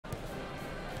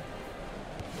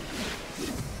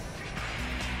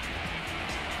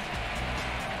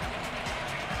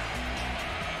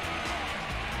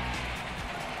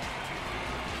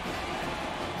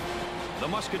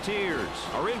Musketeers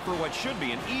are in for what should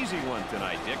be an easy one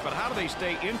tonight, Dick, but how do they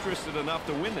stay interested enough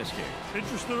to win this game?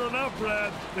 Interested enough,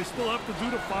 Brad. They still have to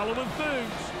do the following things.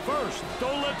 First,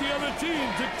 don't let the other team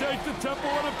dictate the tempo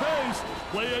or the pace.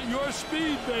 Play at your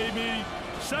speed, baby.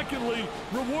 Secondly,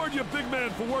 reward your big man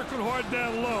for working hard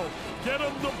down low. Get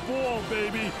him the ball,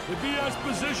 baby. If he has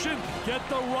position, get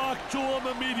the rock to him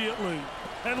immediately.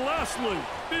 And lastly,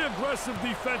 be aggressive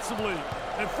defensively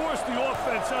and force the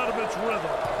offense out of its rhythm.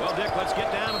 Well, Dick, let's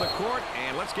get down to the court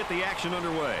and let's get the action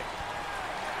underway.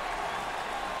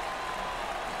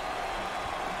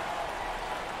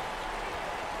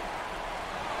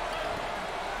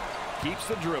 Keeps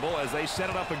the dribble as they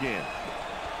set it up again.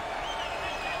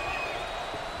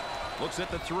 Looks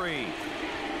at the three.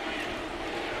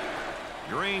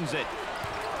 Drains it.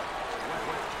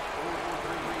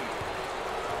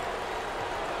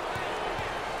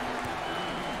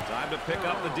 Time to pick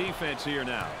up the defense here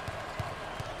now.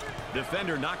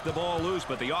 Defender knocked the ball loose,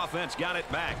 but the offense got it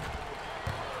back.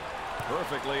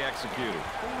 Perfectly executed.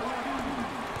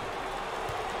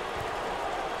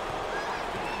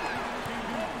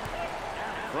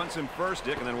 Fronts him first,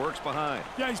 Dick, and then works behind.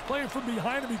 Yeah, he's playing from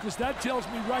behind him because that tells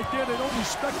me right there they don't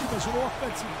respect him as an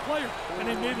offensive player. And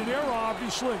they made an error,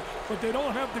 obviously, but they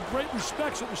don't have the great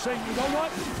respect. So they're saying, you know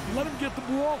what? Let him get the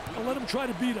ball and let him try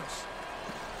to beat us.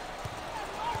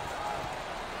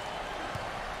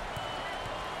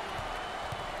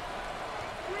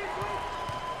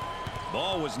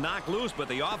 Ball was knocked loose, but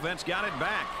the offense got it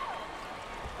back.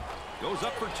 Goes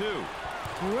up for two.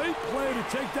 Great play to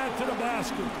take that to the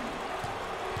basket.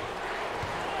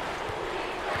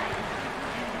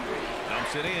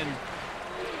 Dumps it in.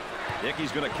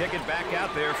 Dickey's going to kick it back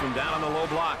out there from down on the low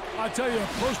block. I tell you, a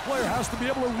post player has to be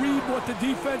able to read what the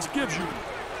defense gives you.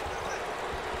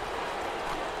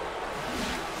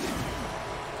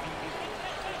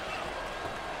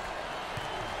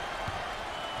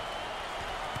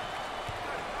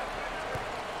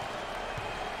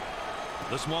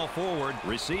 The small forward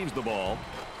receives the ball,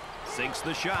 sinks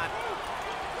the shot.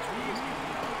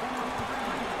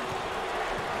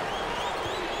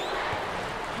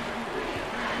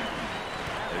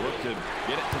 They look to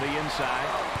get it to the inside.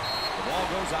 The ball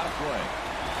goes out of play.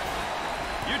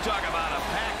 You talk about a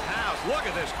packed house. Look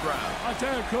at this crowd. I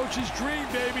tell you, coach's dream,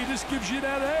 baby. This gives you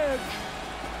that edge.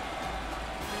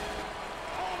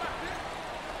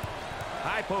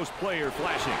 High post player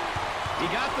flashing. He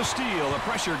got the steal. The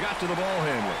pressure got to the ball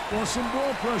handler. Awesome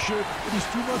ball pressure. It was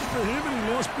too much for him, and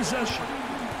he lost possession.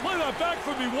 Play that back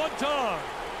for me one time.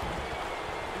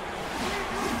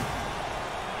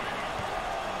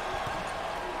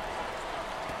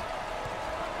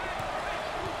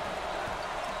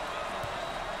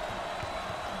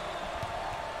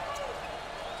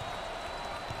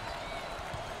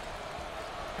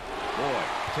 Boy,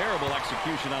 terrible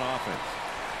execution on offense.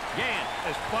 Gant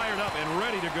is fired up and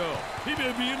ready to go. He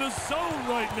may be in the zone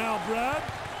right now, Brad.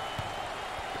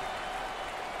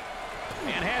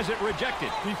 And has it rejected.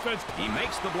 Defense. He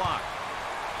makes the block.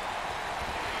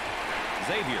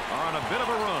 Xavier are on a bit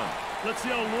of a run. Let's see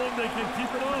how long they can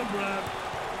keep it on, Brad.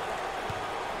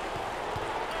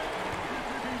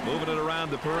 Moving it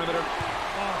around the perimeter.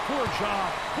 Oh, poor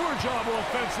job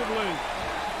offensively.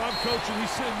 If I'm coaching,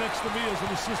 he's sitting next to me as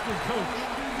an assistant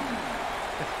coach.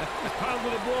 He's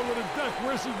pounding the ball with a deck.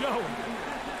 Where's he going?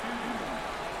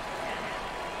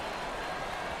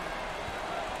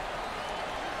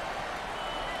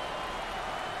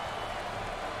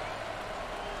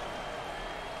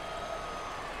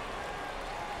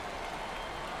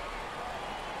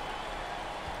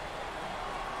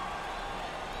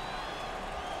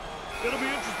 It'll be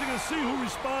interesting to see who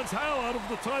responds how out of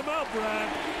the timeout, Brad.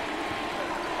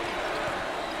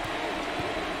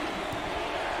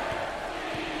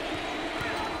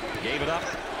 Gave it up.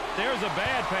 There's a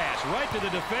bad pass right to the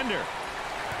defender.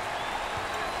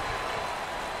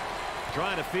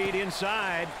 Trying to feed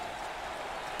inside.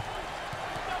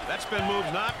 That spin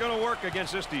move's not going to work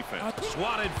against this defense.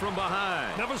 Swatted from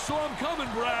behind. Never saw him coming,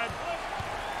 Brad.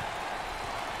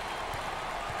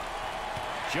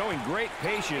 Showing great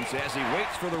patience as he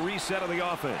waits for the reset of the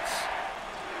offense.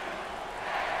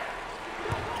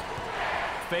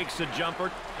 Fakes a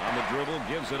jumper on the dribble,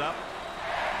 gives it up.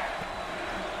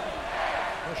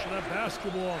 Pushing that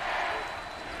basketball.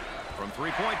 From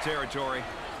three-point territory,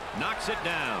 knocks it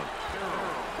down.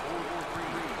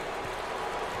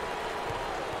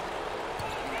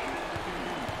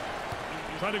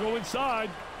 Trying to go inside.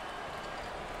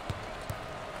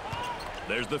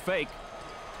 There's the fake.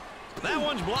 That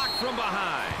one's blocked from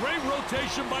behind. Great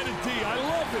rotation by the D. I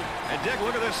love it. And Dick,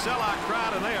 look at this sellout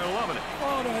crowd, and they are loving it.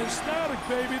 Oh, they're ecstatic,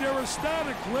 baby. They're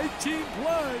ecstatic. Great team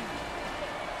play.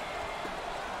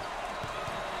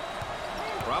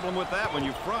 Problem with that, when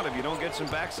you front, if you don't get some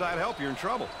backside help, you're in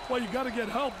trouble. Well, you got to get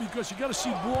help because you got to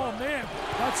see ball man.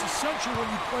 That's essential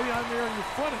when you play on there and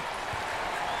you're fronting.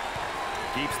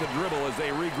 Keeps the dribble as they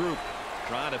regroup,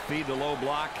 trying to feed the low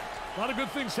block. A lot of good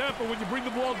things happen when you bring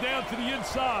the ball down to the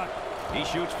inside. He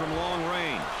shoots from long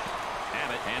range.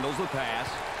 Abbott handles the pass.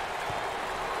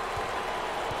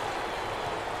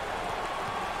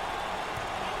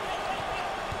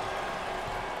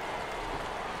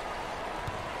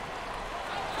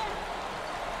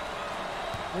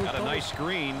 Got a nice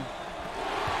screen.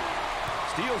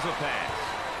 Steals a pass.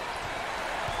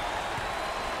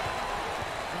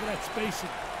 Look at that spacing.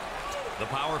 The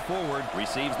power forward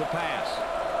receives the pass.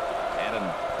 And a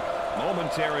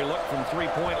momentary look from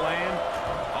three-point land.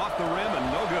 Off the rim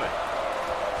and no good.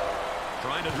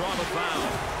 Trying to draw the foul.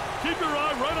 Keep your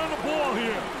eye right on the ball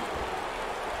here.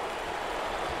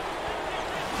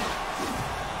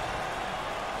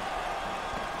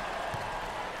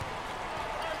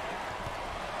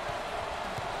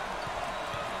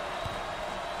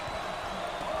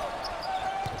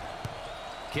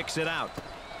 Kicks it out.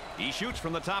 He shoots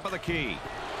from the top of the key.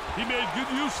 He made good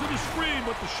use of the screen,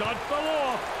 but the shot fell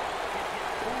off.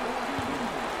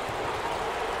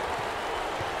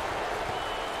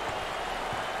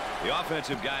 The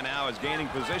offensive guy now is gaining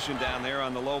position down there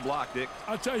on the low block, Dick.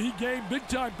 I'll tell you, he gained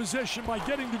big-time position by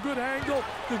getting the good angle,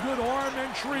 the good arm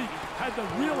entry, had the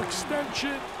real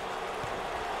extension.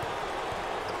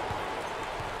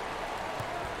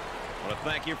 I want to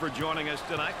thank you for joining us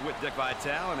tonight with Dick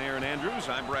Vitale and Aaron Andrews.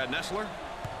 I'm Brad Nessler.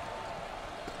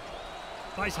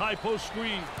 Nice high post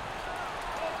screen.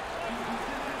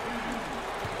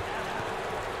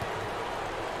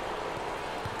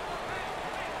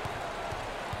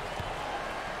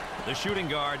 The shooting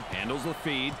guard handles the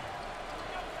feed.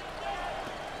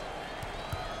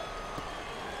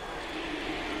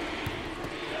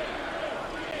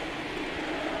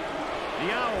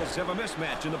 The Owls have a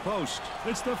mismatch in the post.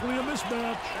 It's definitely a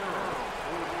mismatch.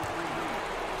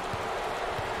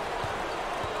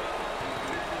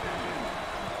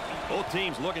 Both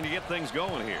teams looking to get things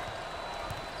going here.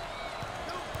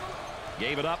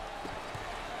 Gave it up.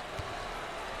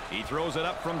 He throws it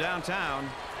up from downtown.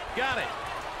 Got it.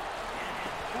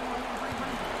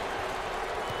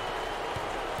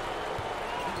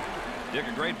 Dick,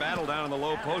 a great battle down in the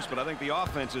low post, but I think the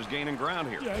offense is gaining ground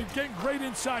here. Yeah, he's getting great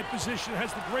inside position.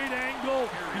 Has the great angle.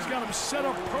 He's got him set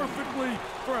up perfectly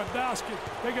for a basket.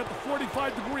 They got the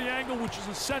 45-degree angle, which is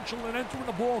essential in entering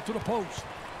the ball to the post.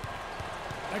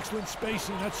 Excellent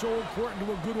spacing. That's so important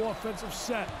to a good offensive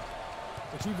set.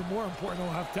 It's even more important to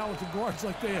have talented guards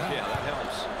like they have. Yeah, that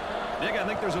helps. Dick, I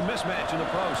think there's a mismatch in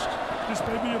the post. This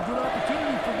may be a good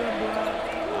opportunity for them,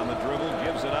 Brad. On the dribble,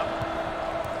 gives it up.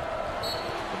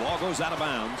 The ball goes out of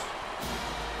bounds.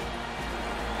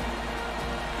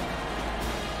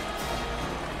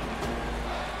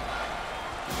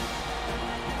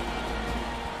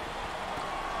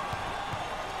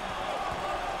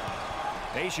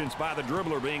 Patience by the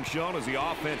dribbler being shown as the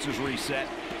offense is reset.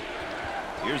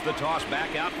 Here's the toss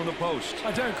back out from the post.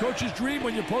 I tell you, coach's dream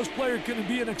when your post player can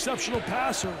be an exceptional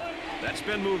passer. That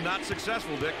spin move not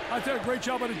successful, Dick. I tell you, great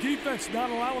job by the defense not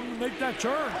allowing him to make that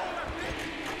turn.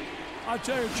 I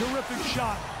tell you, terrific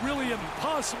shot. Really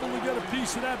impossible to get a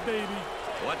piece of that baby.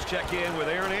 Let's check in with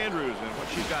Aaron Andrews and what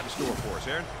she's got in store for us.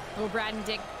 Aaron? Well, Brad and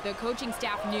Dick, the coaching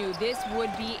staff knew this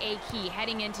would be a key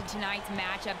heading into tonight's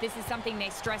matchup. This is something they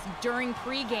stressed during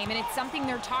pregame, and it's something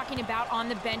they're talking about on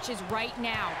the benches right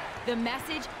now. The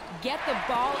message, get the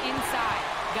ball inside.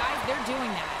 Guys, they're doing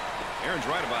that. Aaron's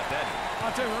right about that.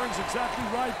 I'll tell you, Aaron's exactly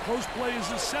right. Post play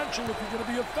is essential if you're going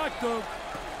to be effective.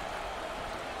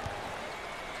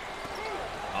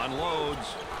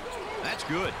 Unloads. That's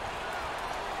good.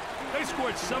 They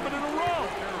scored 7 in a row.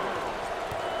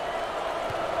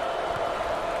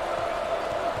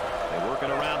 They're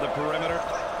working around the perimeter.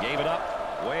 Gave it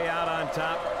up. Way out on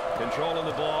top. Controlling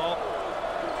the ball.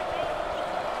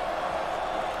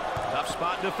 Tough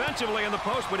spot defensively in the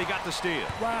post, but he got the steal.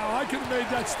 Wow, I could have made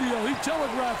that steal. He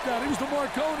telegraphed that. He was the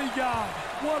Marconi guy.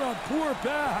 What a poor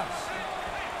pass.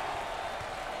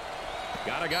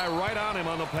 Got a guy right on him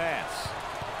on the pass.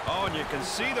 Oh, and you can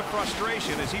see the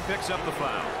frustration as he picks up the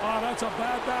foul. Oh, that's a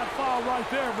bad foul right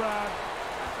there, Brad.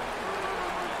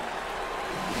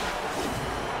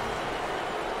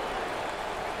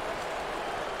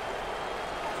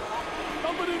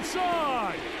 Dump it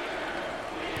inside.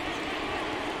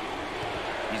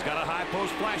 He's got a high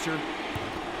post flasher.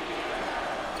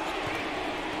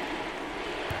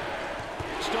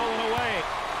 Stolen away.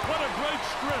 What a great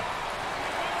strip.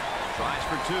 Tries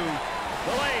for two.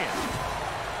 The lay-in.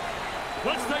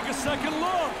 Let's take a second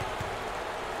look.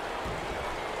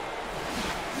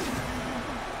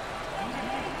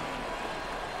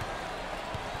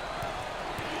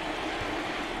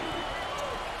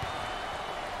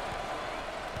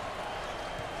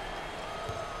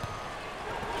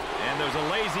 There's a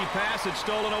lazy pass. It's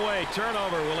stolen away.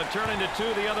 Turnover. Will it turn into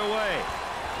two the other way?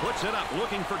 Puts it up,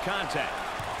 looking for contact.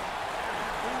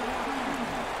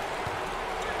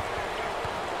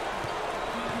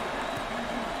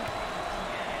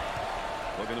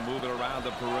 Looking to move it around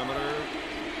the perimeter.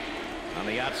 On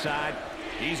the outside.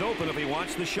 He's open if he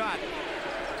wants the shot.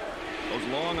 Those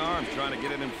long arms trying to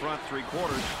get it in front,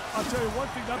 three-quarters. I'll tell you one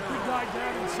thing, that big guy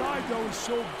down inside, though, is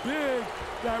so big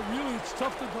that really it's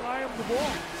tough to deny him the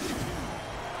ball.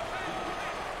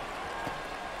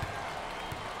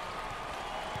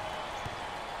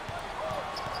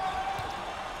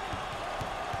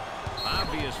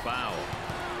 Obvious foul.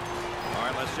 All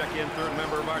right, let's check in third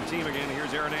member of our team again.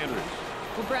 Here's Aaron Andrews.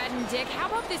 Well, Brad and Dick, how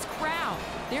about this crowd?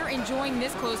 They're enjoying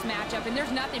this close matchup, and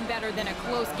there's nothing better than a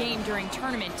close game during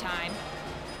tournament time.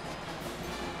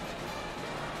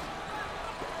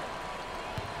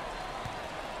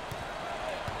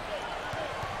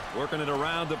 Working it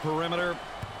around the perimeter.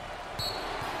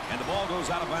 And the ball goes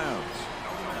out of bounds.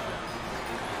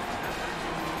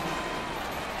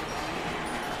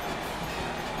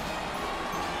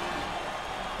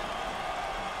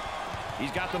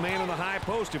 He's got the man on the high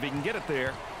post if he can get it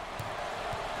there.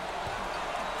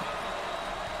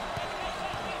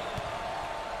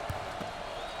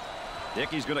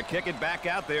 Dickey's going to kick it back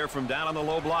out there from down on the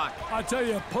low block. I tell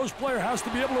you, a post player has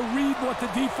to be able to read what the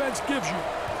defense gives you.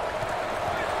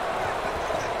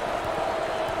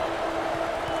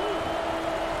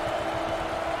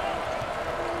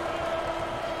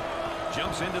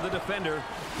 Jumps into the defender.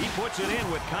 He puts it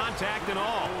in with contact and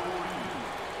all.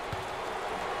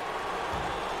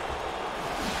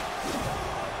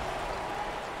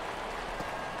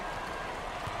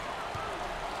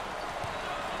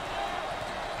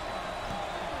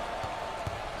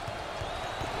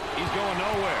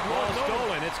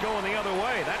 It's going the other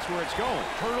way. That's where it's going.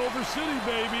 Turnover city,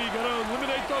 baby. You got to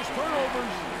eliminate those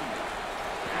turnovers.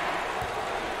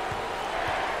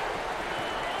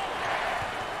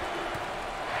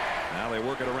 Now they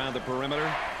work it around the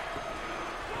perimeter.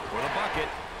 For the bucket.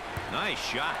 Nice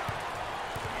shot.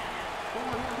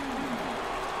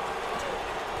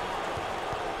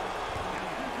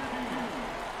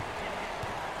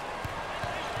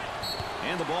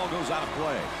 And the ball goes out of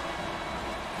play.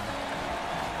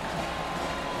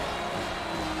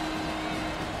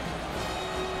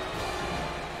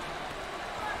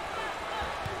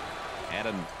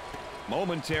 Had a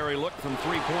momentary look from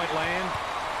three-point land.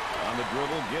 On the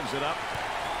dribble, gives it up.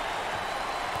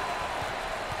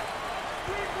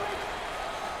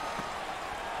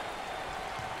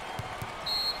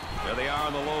 There they are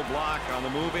on the low block, on the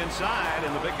move inside,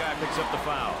 and the big guy picks up the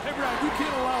foul. Hey, Brad, you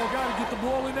can't allow a guy to get the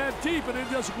ball in that deep, and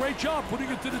he does a great job putting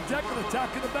it to the deck and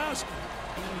attacking the basket.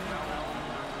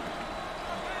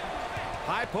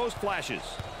 High post flashes.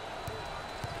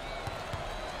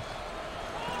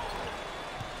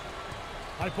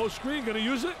 High post screen, going to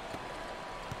use it.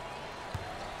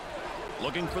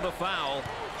 Looking for the foul.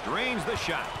 Drains the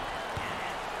shot.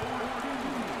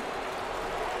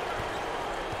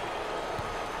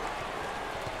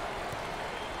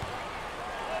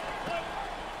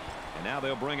 And now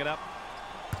they'll bring it up.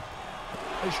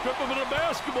 They strip him of the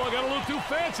basketball. Got a little too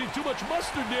fancy. Too much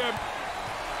mustard there.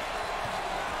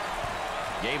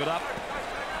 Gave it up.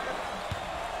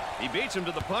 He beats him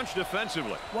to the punch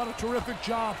defensively. What a terrific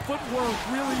job. Footwork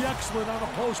really excellent on a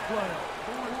post player.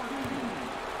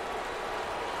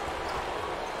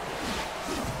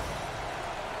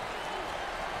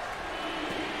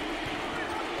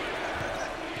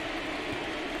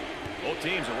 Both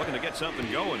teams are looking to get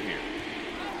something going here.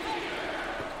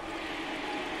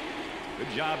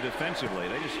 Good job defensively.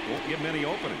 They just won't give many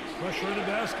openings. Pressure in the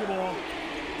basketball.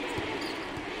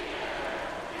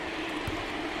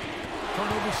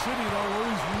 Turnover city, though,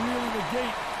 always really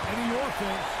negate any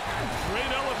offense.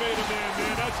 Great elevator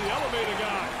man. That's the elevator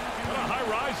guy. What a high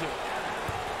riser.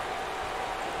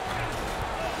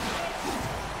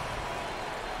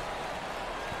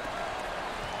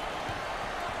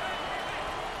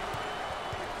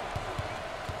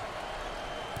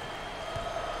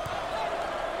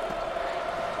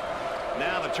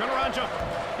 Now the turnaround jump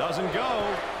doesn't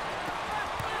go.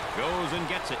 Goes and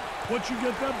gets it. Once you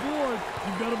get that board,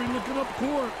 you've got to be looking up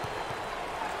court.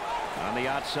 On the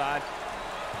outside.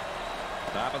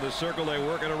 Top of the circle, they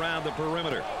work it around the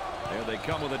perimeter. There they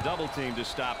come with a double team to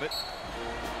stop it.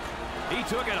 He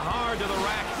took it hard to the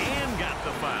rack and got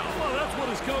the foul. Well, that's what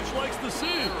his coach likes to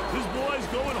see. His boys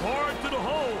going hard to the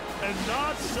hole and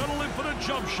not settling for the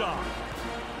jump shot.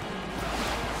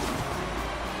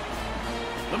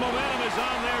 The momentum is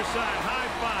on their side. High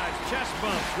fives, chest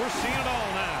bumps. We're seeing it all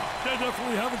now. They're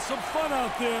definitely having some fun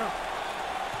out there.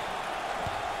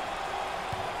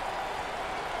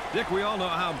 Dick, we all know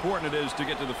how important it is to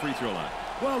get to the free throw line.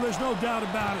 Well, there's no doubt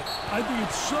about it. I think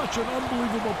it's such an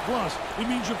unbelievable plus. It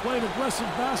means you're playing aggressive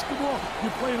basketball,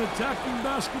 you're playing attacking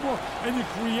basketball, and you're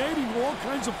creating all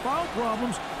kinds of foul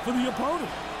problems for the opponent.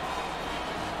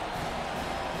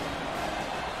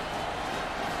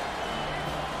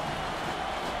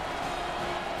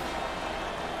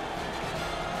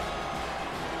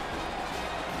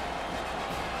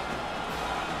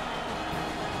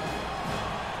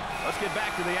 Let's get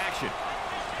back to the action.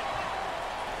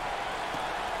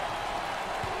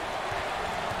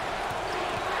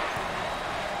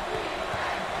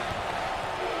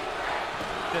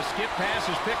 The skip pass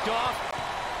is picked off.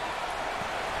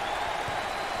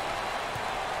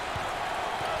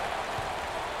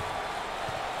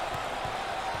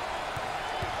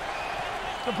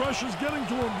 The pressure's getting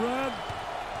to him, Brad.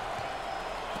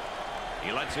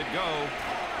 He lets it go.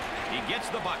 He gets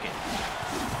the bucket.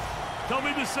 Tell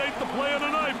me this ain't the play of the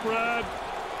night, Brad.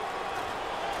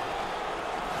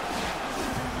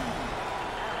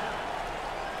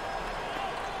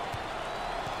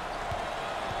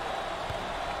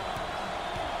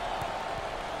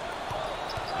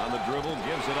 On the dribble,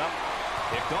 gives it up.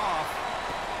 Picked off.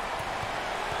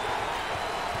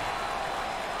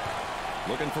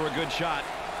 Looking for a good shot.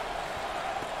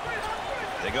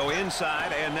 They go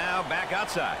inside and now back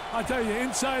outside. I tell you,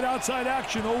 inside-outside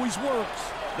action always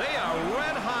works. They are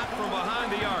red hot from behind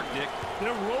the arc, Dick.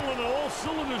 They're rolling on all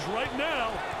cylinders right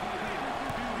now.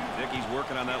 Dickey's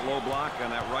working on that low block on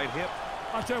that right hip.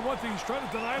 I'll tell you one thing, he's trying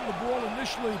to deny him the ball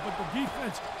initially, but the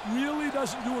defense really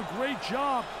doesn't do a great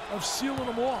job of sealing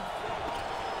him off.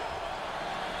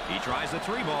 He tries the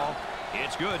three ball.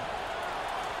 It's good.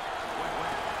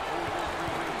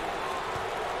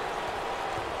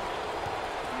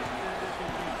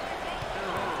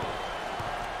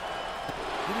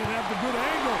 He didn't have the good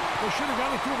angle. They should have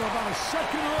got it to him about a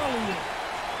second earlier.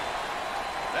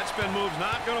 That spin move's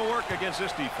not going to work against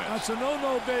this defense. That's a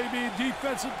no-no, baby.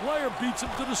 Defensive player beats him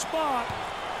to the spot.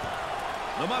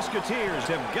 The Musketeers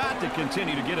have got to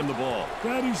continue to get him the ball.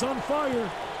 Daddy's on fire.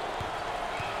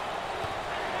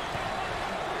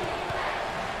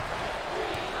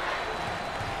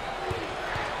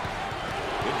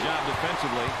 Good job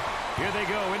defensively. Here they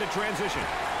go into transition.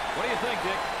 What do you think,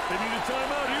 Dick? They need a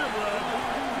timeout here, Brad.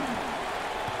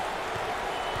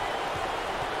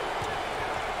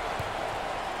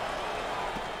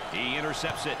 He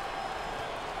intercepts it.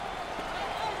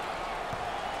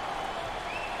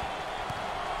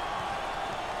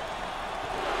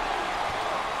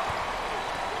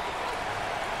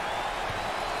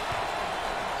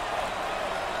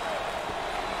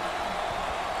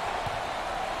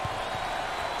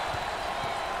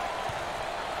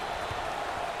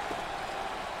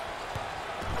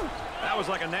 That was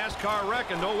like a NASCAR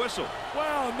wreck and no whistle.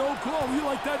 Wow, no call. You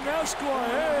like that NASCAR?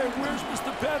 Hey, where's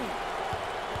Mr. Petty?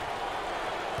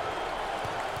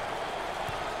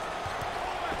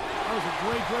 That was a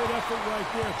great effort right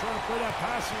there. Trying to play that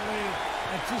passing lane.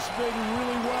 Anticipating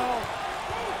really well.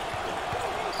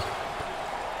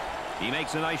 He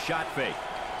makes a nice shot fake.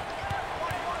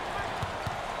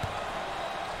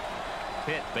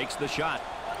 Pitt fakes the shot.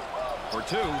 For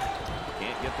two.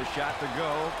 Can't get the shot to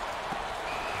go.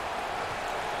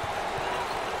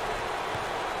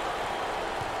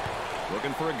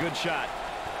 Looking for a good shot.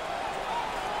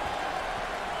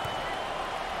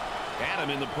 Had him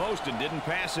in the post and didn't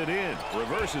pass it in.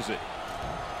 Reverses it.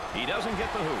 He doesn't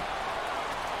get the hoop.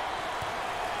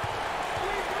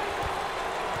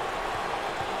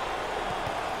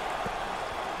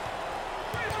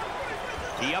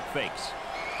 He up fakes.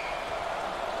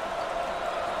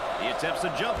 He attempts a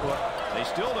jump hook. They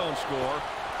still don't score.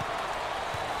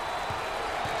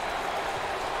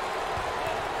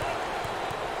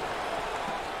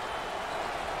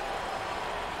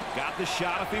 Got the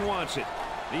shot if he wants it.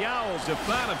 The Owls have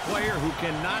found a player who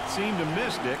cannot seem to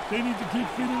miss, Dick. They need to keep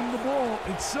feeding him the ball.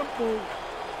 It's simple.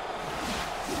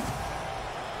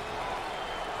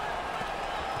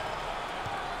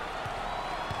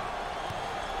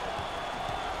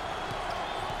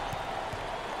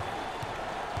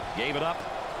 Gave it up.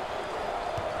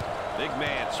 Big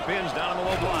man spins down on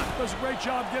the low block. Does a great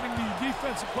job getting the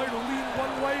defensive player to lean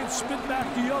one way and spin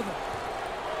back the other.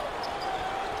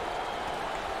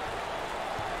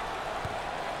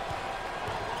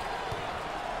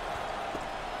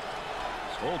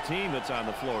 This whole team that's on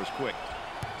the floor is quick,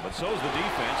 but so's the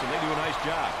defense, and they do a nice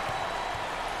job.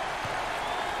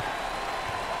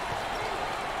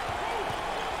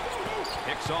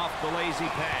 Picks off the lazy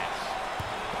pass.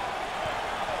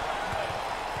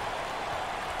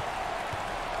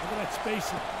 Look at that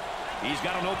spacing. He's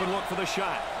got an open look for the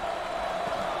shot.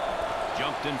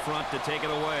 Jumped in front to take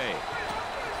it away.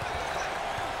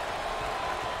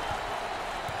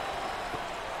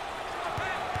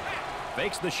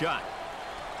 Fakes the shot.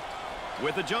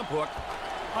 With a jump hook.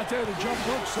 I tell you, the jump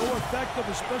hook so effective,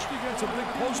 especially against a big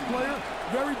post player.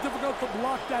 Very difficult to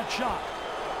block that shot.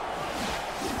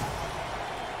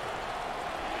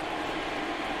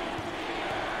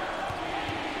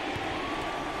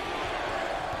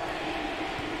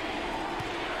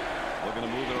 Looking to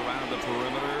move it around the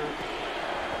perimeter.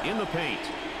 In the paint.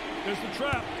 There's the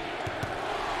trap.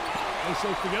 They say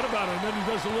forget about it, and then he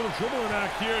does a little dribbling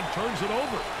act here and turns it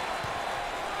over.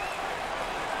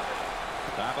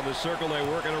 Top of the circle, they're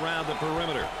working around the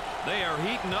perimeter. They are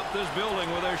heating up this building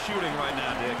with their shooting right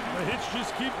now, Dick. The hits just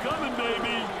keep coming,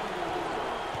 baby.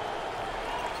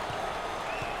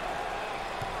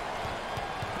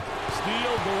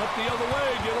 Steal, go up the other way,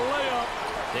 get a layup.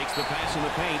 Takes the pass in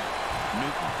the paint.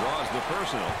 Newton draws the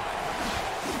personal.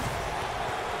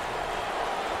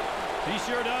 He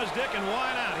sure does, Dick, and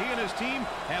why not? He and his team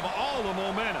have all the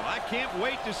momentum. I can't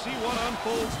wait to see what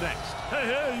unfolds next.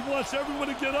 Hey, he wants everyone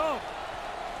to get up.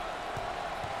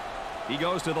 He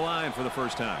goes to the line for the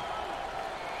first time.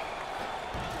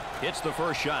 Hits the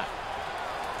first shot.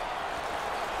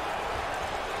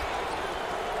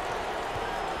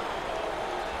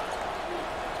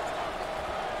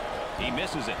 He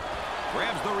misses it.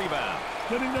 Grabs the rebound.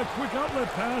 Getting that quick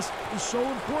outlet pass is so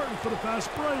important for the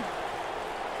fast break.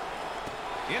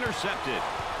 Intercepted.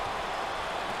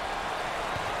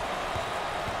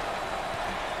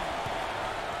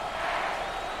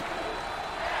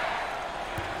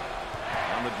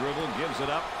 On the dribble, gives it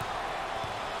up.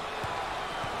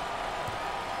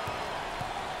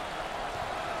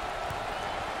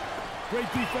 Great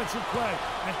defensive play.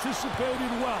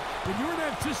 Anticipated well. When you're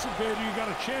an anticipator, you got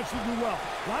a chance to do well.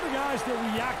 A lot of guys, they're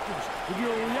reactors. If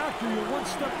you're a reactor, you're one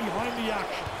step behind the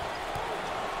action.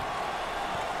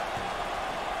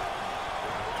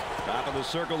 Top of the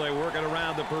circle, they work it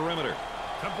around the perimeter.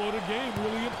 Tempo of the game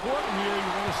really important here. You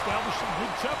want to establish some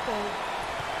good tempo.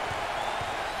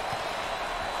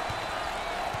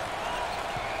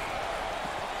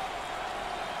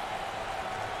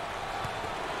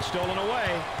 Stolen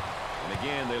away. And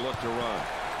again, they look to run.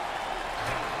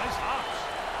 Nice hops.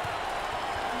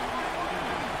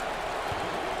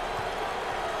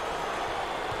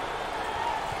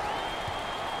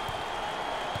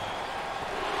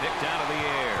 Picked out of the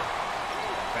air.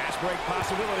 Fast break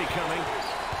possibility coming.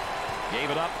 Gave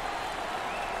it up.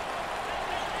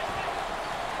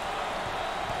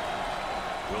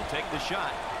 Will take the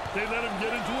shot. They let him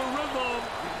get into a rhythm.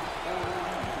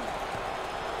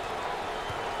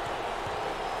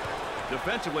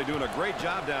 Defensively doing a great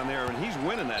job down there, and he's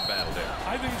winning that battle there.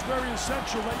 I think it's very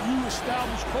essential that you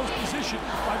establish close position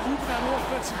by moving that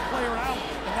offensive player out,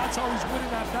 and that's how he's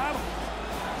winning that battle.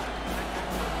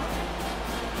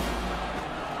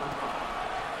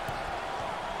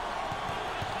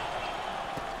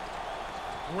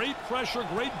 Great pressure,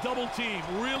 great double team,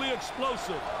 really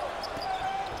explosive.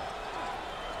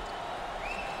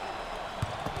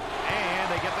 And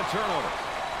they get the turnover.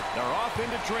 They're off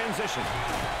into transition.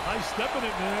 Nice step in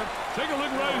it, man. Take a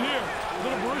look right here.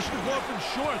 Little Baryshnikov in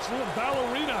shorts, little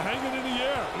ballerina hanging in the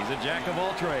air. He's a jack of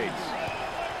all trades.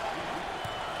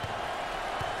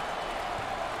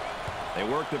 They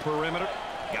work the perimeter.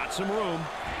 Got some room.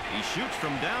 He shoots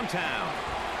from downtown.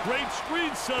 Great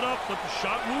screen set up, but the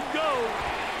shot won't go.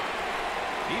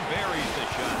 He buries the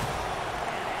shot.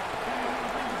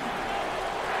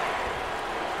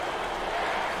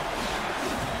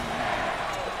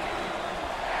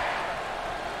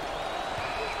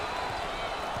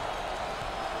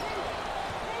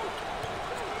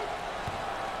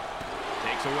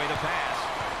 Takes away the pass.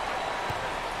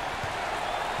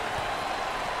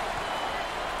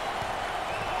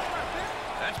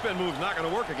 That spin move's not going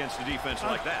to work against a defense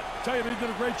like that. I tell you, they did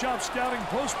a great job scouting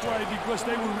post play because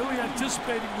they were really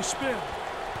anticipating the spin.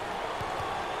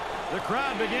 The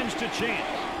crowd begins to chant.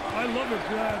 I love it,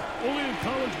 Brad. Only in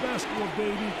college basketball,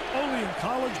 baby. Only in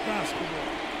college basketball.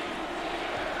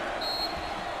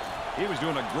 He was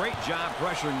doing a great job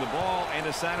pressuring the ball and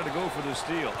decided to go for the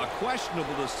steal. A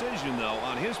questionable decision, though,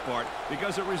 on his part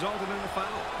because it resulted in a foul.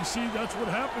 You see, that's what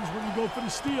happens when you go for the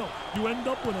steal. You end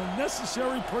up with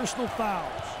unnecessary personal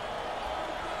fouls.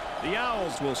 The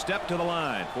Owls will step to the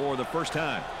line for the first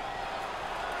time.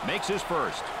 Makes his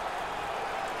first.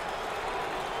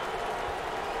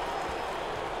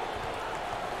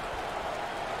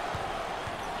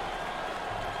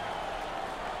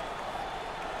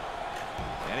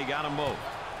 And he got them both.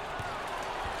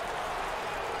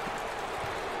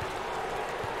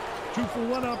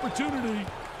 2-for-1 opportunity.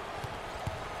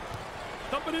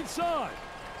 Dump it it inside.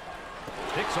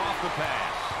 Picks off the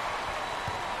pass.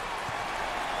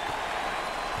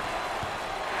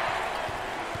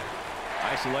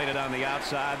 Isolated on the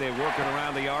outside. They're working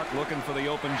around the arc, looking for the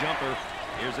open jumper.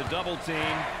 Here's a double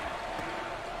team.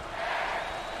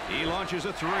 He launches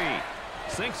a three.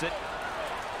 Sinks it.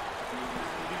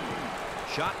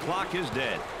 Shot clock is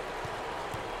dead.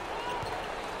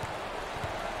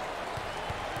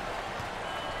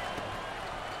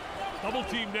 Double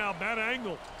team now, bad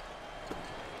angle.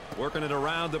 Working it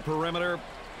around the perimeter.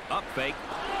 Up fake.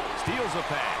 Steals a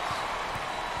pass.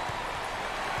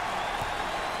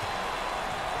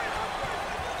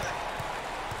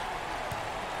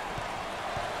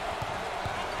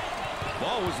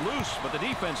 Ball was loose, but the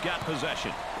defense got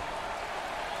possession.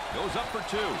 Goes up for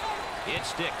two. It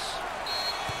sticks.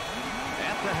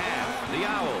 At the half, the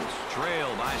Owls trail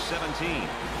by 17.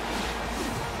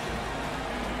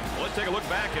 Well, let's take a look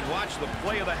back and watch the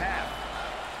play of the half.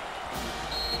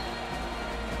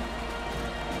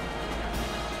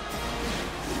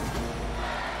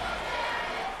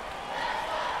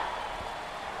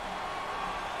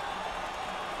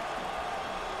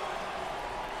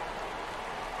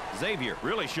 Xavier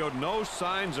really showed no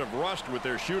signs of rust with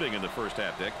their shooting in the first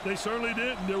half, Dick. They certainly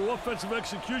did, and their offensive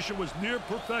execution was near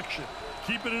perfection.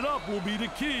 Keeping it up will be the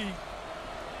key.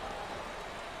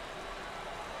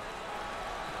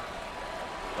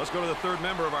 Let's go to the third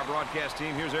member of our broadcast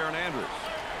team. Here's Aaron Andrews.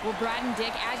 Well, Brad and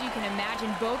Dick, as you can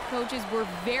imagine, both coaches were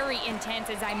very intense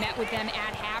as I met with them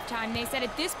at halftime. They said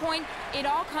at this point, it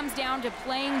all comes down to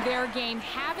playing their game,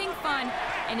 having fun,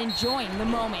 and enjoying the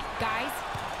moment. Guys?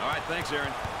 All right, thanks,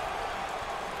 Aaron.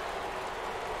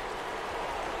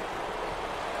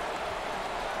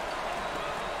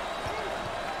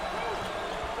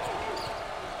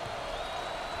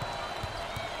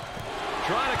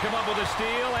 Trying to come up with a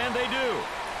steal, and they do.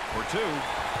 For two,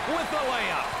 with the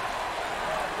layup.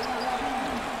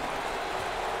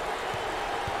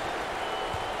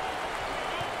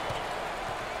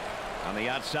 On the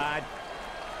outside,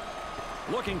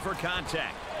 looking for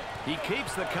contact. He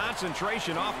keeps the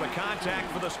concentration off the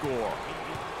contact for the score.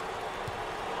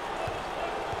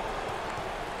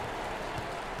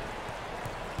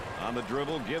 On the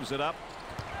dribble, gives it up.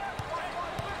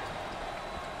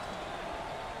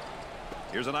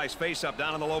 Here's a nice face-up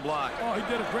down in the low block. Oh, he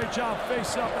did a great job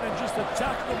face-up and then just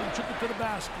attacked them and took it to the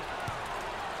basket.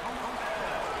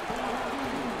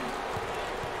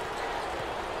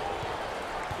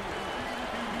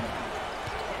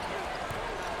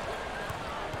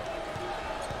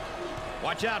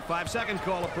 Watch out, 5-second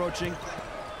call approaching.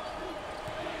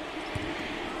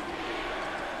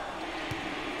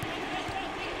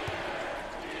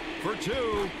 For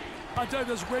two. I tell you,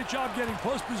 does a great job getting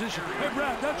post position. Hey,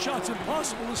 Brad, that shot's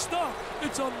impossible to stop.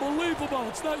 It's unbelievable.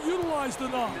 It's not utilized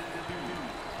enough.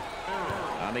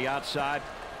 On the outside,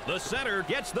 the center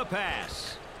gets the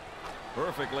pass.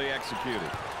 Perfectly executed.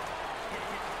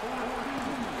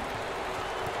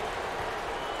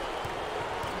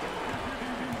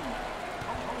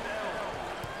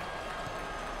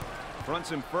 Fronts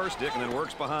him first, Dick, and then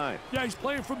works behind. Yeah, he's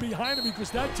playing from behind him because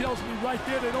that tells me right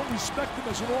there they don't respect him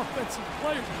as an offensive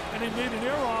player. And they made an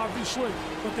error, obviously,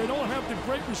 but they don't have the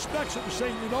great respect. So they're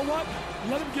saying, you know what?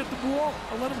 Let him get the ball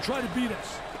and let him try to beat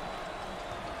us.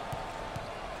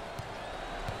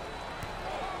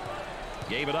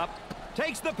 Gave it up.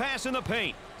 Takes the pass in the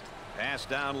paint. Pass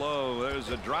down low. There's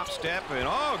a drop step, and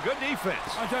oh, good defense.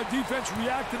 I thought defense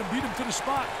reacted and beat him to the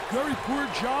spot. Very poor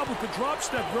job with the drop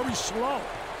step. Very slow.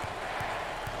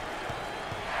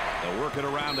 They'll work it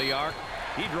around the arc.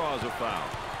 He draws a foul.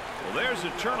 Well, there's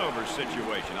a turnover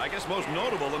situation. I guess most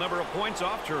notable, the number of points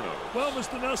off turnovers. Well,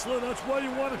 Mr. Nessler, that's why you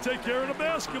want to take care of the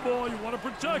basketball. You want to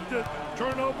protect it.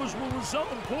 Turnovers will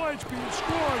result in points being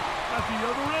scored at the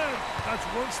other end. That's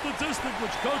one statistic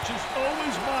which coaches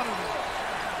always monitor.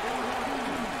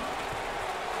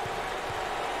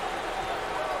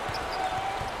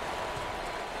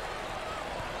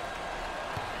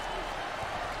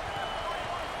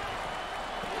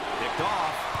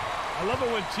 I love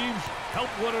it when teams help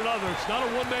one another. It's not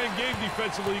a one-man game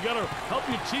defensively. You got to help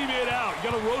your teammate out. You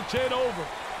got to rotate over.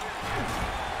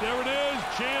 There it is,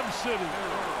 Jam City.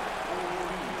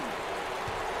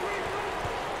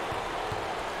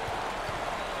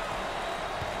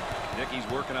 Nicky's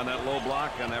working on that low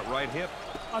block on that right hip.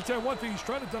 I'll tell you one thing, he's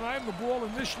trying to deny him the ball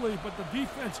initially, but the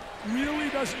defense really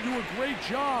doesn't do a great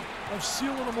job of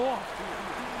sealing him off.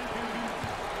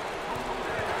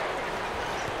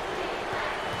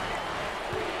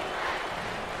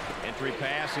 Entry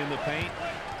pass in the paint.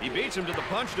 He beats him to the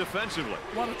punch defensively.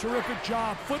 What a terrific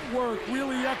job. Footwork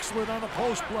really excellent on the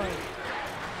post play.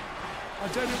 I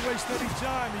didn't waste any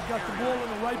time. He got the ball in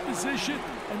the right position,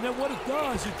 and then what it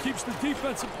does, it keeps the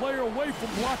defensive player away from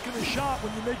blocking the shot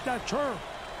when you make that turn.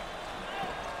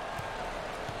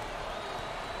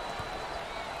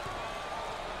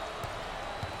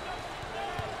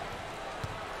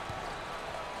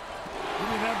 He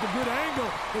didn't have the good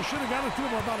angle. They should have got it to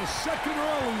him about a second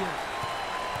earlier.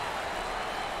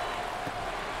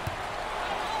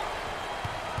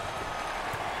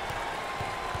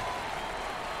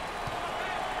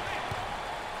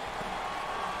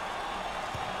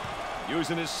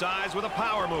 Using his size with a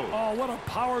power move. Oh, what a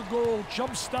power goal.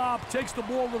 Jump stop. Takes the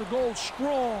ball to the goal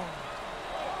strong.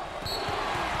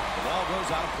 The ball goes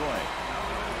out of play.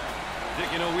 Dick,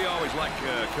 you know, we always like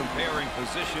comparing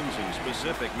positions and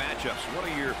specific matchups. What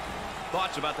are your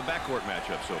thoughts about the backcourt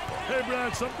matchup so far? Hey,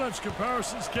 Brad, sometimes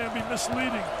comparisons can be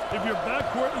misleading. If your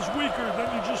backcourt is weaker,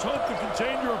 then you just hope to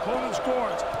contain your opponent's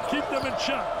guards. Keep them in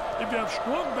check. If you have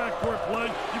strong backcourt play,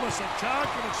 you must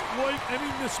attack and exploit any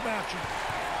mismatches.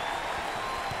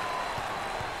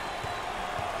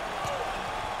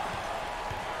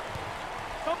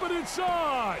 Up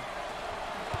inside.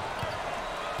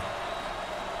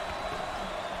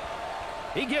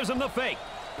 He gives him the fake.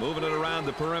 Moving it around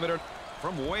the perimeter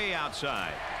from way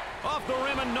outside. Off the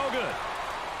rim and no good.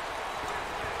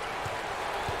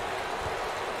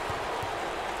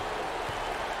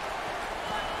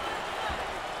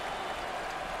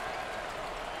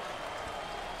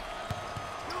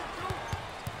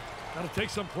 Got to take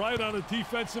some pride on the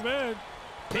defensive end.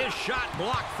 His shot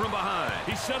blocked from behind.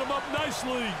 He set him up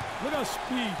nicely. Look at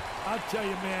speed. I tell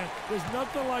you, man, there's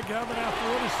nothing like having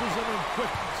athleticism and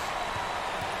quickness.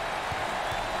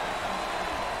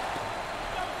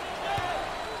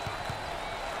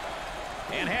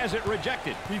 And has it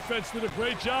rejected. Defense did a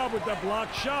great job with that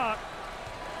blocked shot.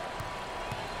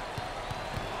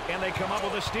 And they come up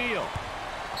with a steal.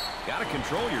 Got to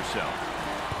control yourself.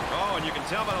 Oh, and you can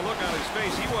tell by the look on his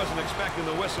face, he wasn't expecting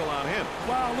the whistle on him.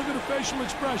 Wow, look at the facial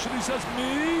expression. He says,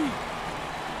 me?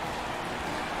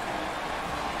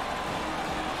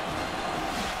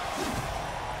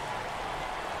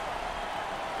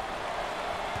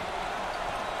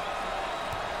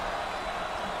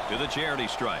 To the charity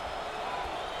stripe.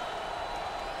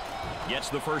 Gets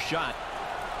the first shot.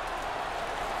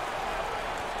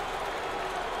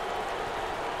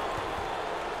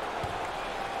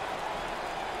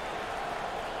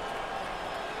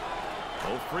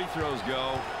 Both free throws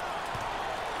go.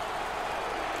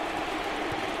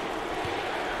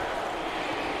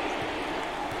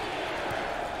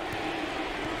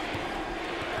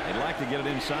 They'd like to get it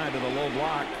inside to the low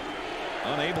block.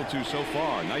 Unable to so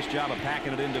far. Nice job of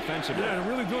packing it in defensively. Yeah,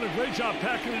 they're really doing a great job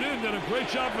packing it in. Did a great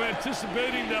job of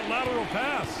anticipating that lateral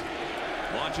pass.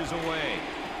 Launches away.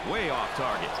 Way off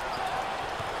target.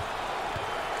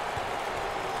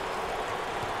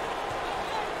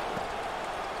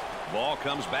 Ball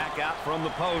comes back out from the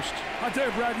post. I tell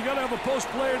you, Brad, you got to have a post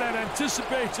player that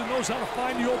anticipates and knows how to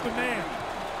find the open man.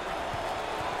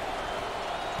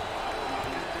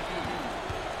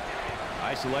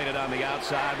 Isolated on the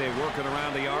outside. They're working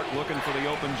around the arc, looking for the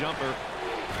open jumper.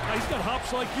 He's got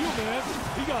hops like you, man.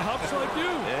 He got hops like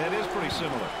you. It is pretty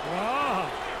similar. Wow.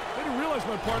 I didn't realize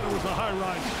my partner was a high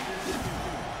riser.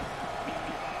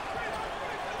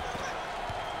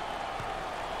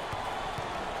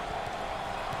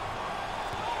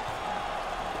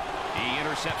 He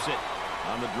intercepts it.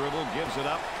 On the dribble, gives it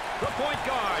up. The point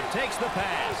guard takes the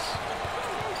pass.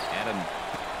 And a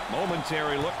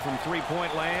momentary look from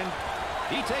three-point land.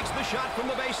 He takes the shot from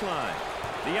the baseline.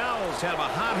 The Owls have a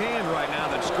hot hand right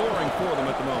now that's scoring for them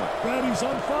at the moment. Brad, he's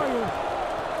on fire.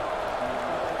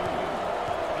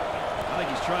 I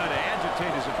think he's trying to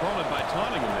agitate his opponent by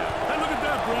taunting him now. Hey, look at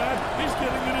that, Brad. He's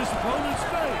getting in his opponent's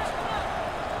face.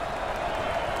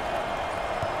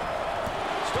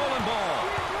 Stolen ball.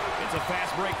 It's a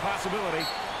fast break possibility.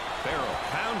 Farrell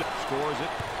pounded, scores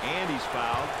it, and he's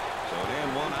fouled. So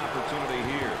then one opportunity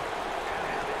here.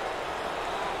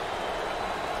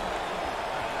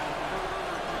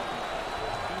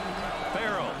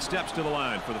 Farrell steps to the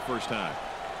line for the first time.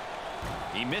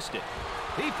 He missed it.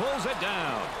 He pulls it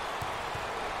down.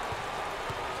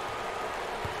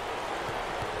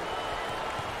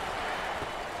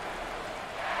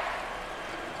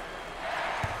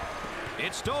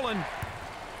 It's stolen.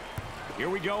 Here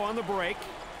we go on the break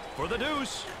for the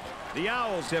deuce. The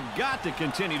Owls have got to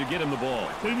continue to get him the ball.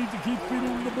 They need to keep feeding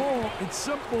him the ball. It's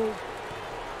simple.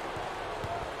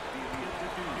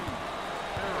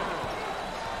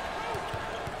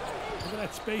 Look at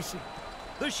that spacing.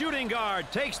 The shooting guard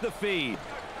takes the feed.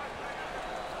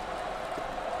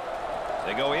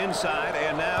 They go inside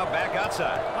and now back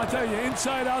outside. I tell you,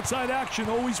 inside-outside action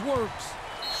always works.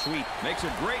 Sweet makes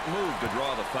a great move to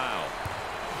draw the foul.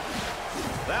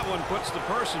 That one puts the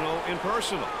personal in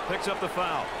personal. Picks up the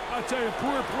foul. I tell you,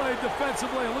 poor play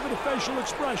defensively. Look at the facial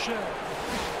expression.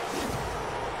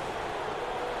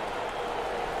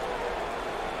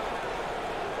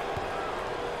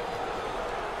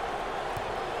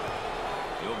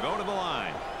 He'll go to the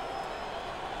line.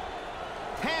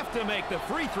 Have to make the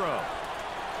free throw.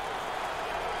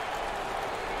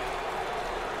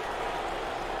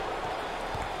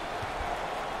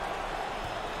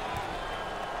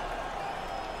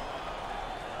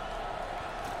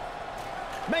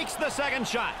 Makes the second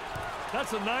shot.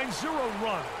 That's a 9-0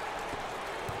 run.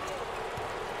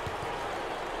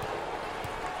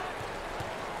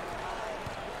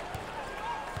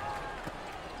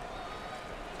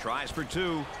 Tries for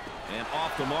two and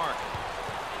off the mark.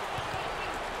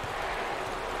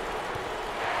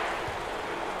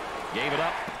 Gave it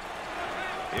up.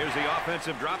 Here's the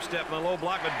offensive drop step in the low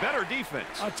block, but better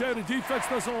defense. I tell you, the defense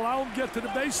doesn't allow him to get to the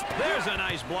base. There's a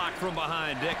nice block from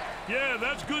behind, Dick. Yeah,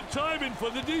 that's good timing for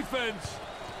the defense.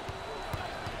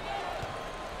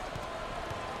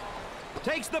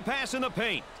 Takes the pass in the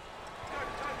paint.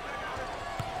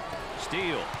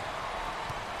 Steal.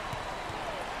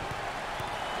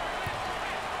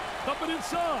 Up and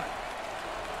inside.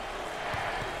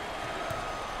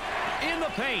 In the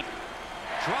paint.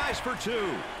 Tries for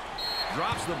two.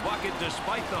 Drops the bucket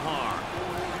despite the harm.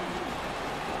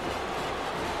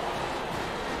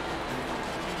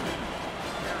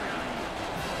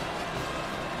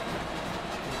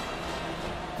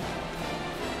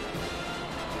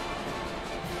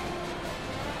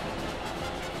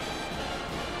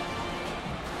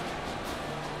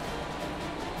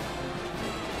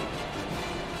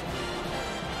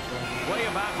 Play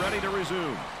about ready to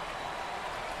resume.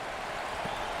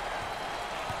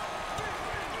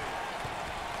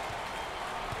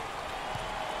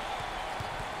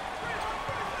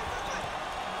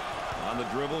 On the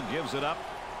dribble, gives it up.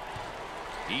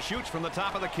 He shoots from the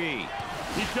top of the key.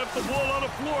 He kept the ball on the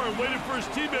floor and waited for his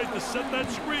teammate to set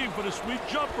that screen for the sweet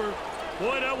jumper.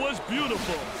 Boy, that was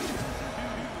beautiful.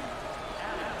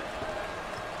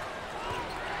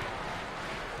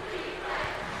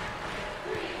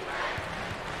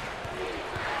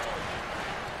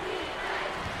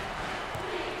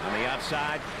 On the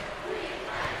outside.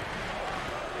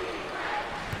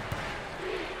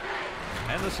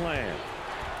 And the slam.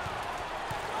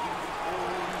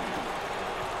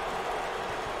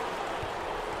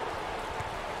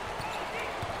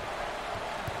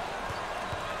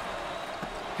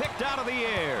 Picked out of the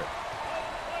air.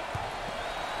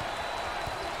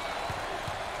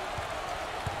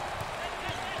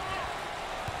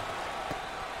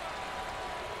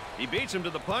 He beats him to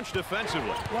the punch defensively.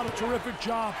 What a terrific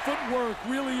job. Footwork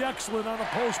really excellent on a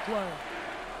post play.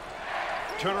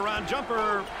 Turnaround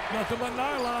jumper. Nothing but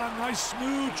nylon. Nice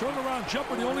smooth turnaround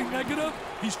jumper. The only negative,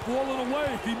 he's falling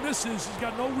away. If he misses, he's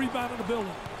got no rebound in the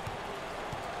building.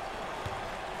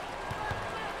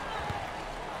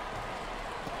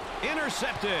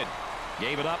 Intercepted.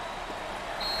 Gave it up.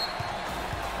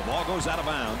 The ball goes out of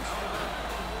bounds.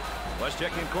 Let's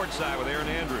check in courtside with Aaron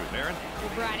Andrews. Aaron?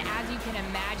 Well, Brad, as you can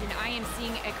imagine, I am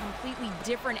seeing a completely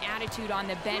different attitude on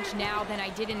the bench now than I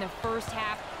did in the first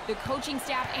half. The coaching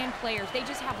staff and players, they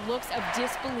just have looks of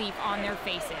disbelief on their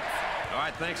faces. All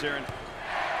right, thanks, Aaron.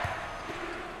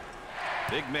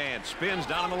 Big man spins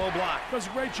down on the low block. Does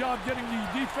a great job getting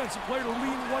the defensive player to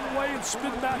lean one way and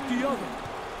spin back the other.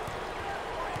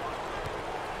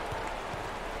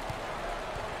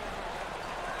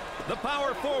 The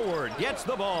power forward gets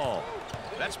the ball.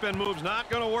 That spin move's not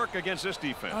going to work against this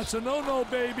defense. That's a no-no,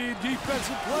 baby.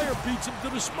 Defensive player beats him to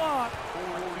the spot.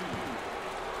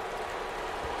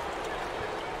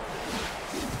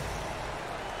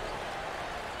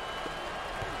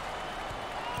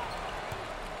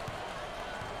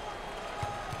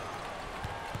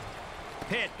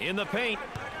 Hit in the paint.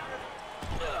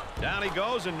 Down he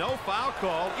goes, and no foul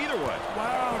call either way.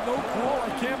 Wow, no call. I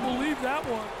can't believe that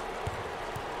one.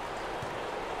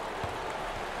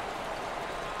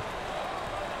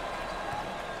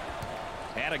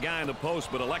 Had a guy in the post,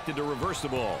 but elected to reverse the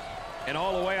ball. And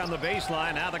all the way on the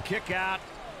baseline. Now the kick out.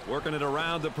 Working it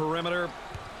around the perimeter.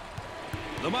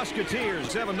 The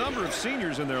Musketeers have a number of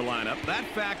seniors in their lineup. That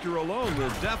factor alone will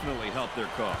definitely help their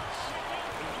cause.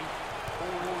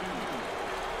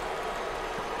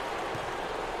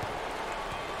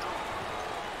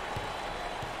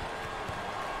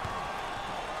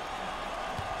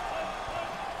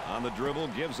 On the dribble,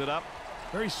 gives it up.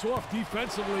 Very soft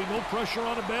defensively. No pressure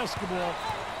on the basketball.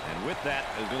 And with that,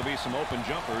 there's going to be some open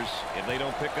jumpers if they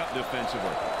don't pick up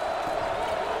defensively.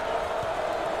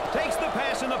 Takes the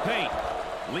pass in the paint.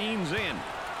 Leans in.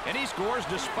 And he scores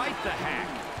despite the hack.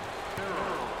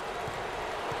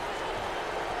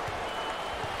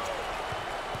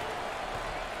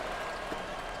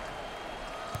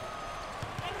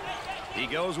 He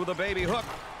goes with a baby hook.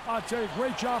 I'll tell you,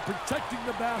 great job protecting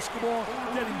the basketball,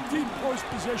 getting deep post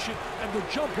position, and the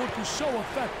jump hook is so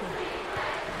effective.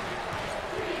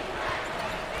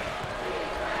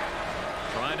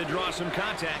 Trying to draw some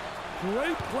contact.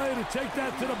 Great play to take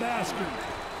that to the basket.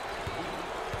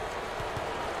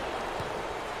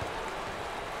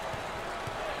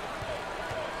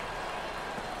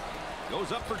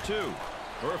 Goes up for two.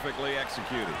 Perfectly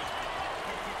executed.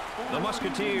 The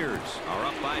Musketeers are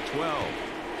up by 12.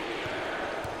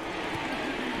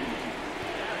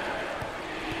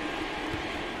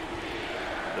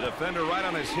 The defender right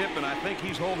on his hip, and I think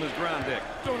he's holding his ground, Dick.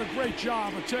 Doing a great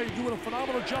job. I tell you, doing a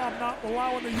phenomenal job not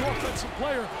allowing the offensive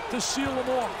player to seal them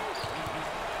off.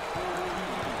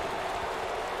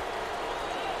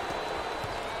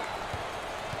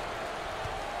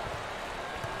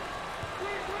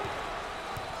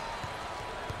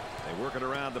 They work it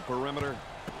around the perimeter.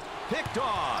 Picked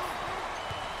off.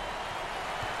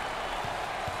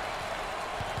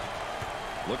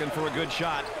 Looking for a good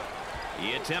shot.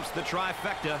 He attempts the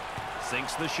trifecta.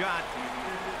 Sinks the shot.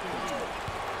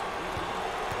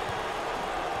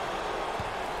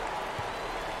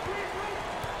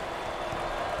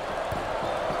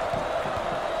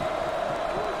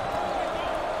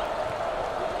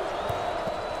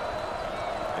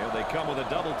 Here they come with a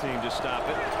double team to stop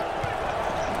it.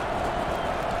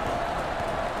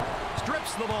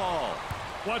 Strips the ball.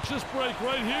 Watch this break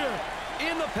right here.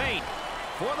 In the paint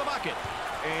for the bucket.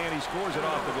 And he scores it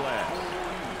off the glass.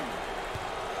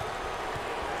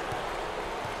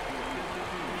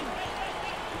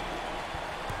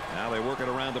 Now they work it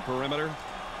around the perimeter.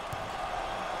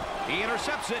 He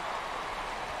intercepts it.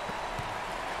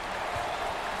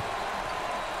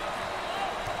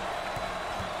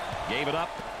 Gave it up.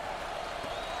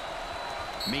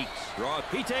 Meeks draws.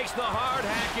 He takes the hard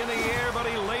hack in the air, but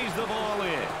he lays the ball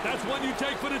in. That's one you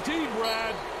take for the team,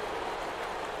 Brad.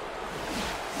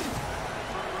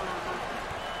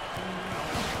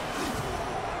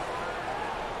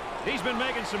 He's been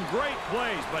making some great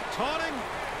plays, but taunting,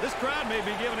 this crowd may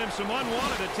be giving him some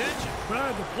unwanted attention.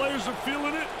 Brad, the players are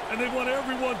feeling it, and they want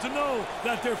everyone to know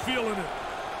that they're feeling it.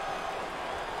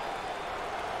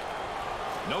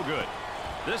 No good.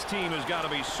 This team has got to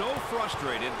be so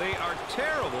frustrated. They are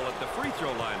terrible at the free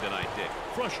throw line tonight, Dick.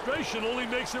 Frustration only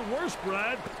makes it worse,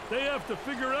 Brad. They have to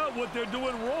figure out what they're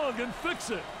doing wrong and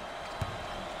fix it.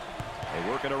 They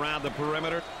work it around the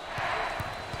perimeter.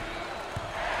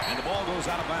 And the ball goes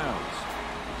out of bounds.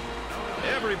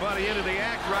 Everybody into the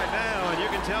act right now, and you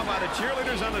can tell by the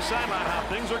cheerleaders on the sideline how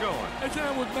things are going. And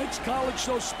that's what makes college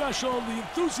so special. The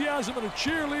enthusiasm of the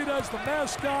cheerleaders, the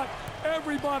mascot,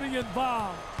 everybody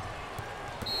involved.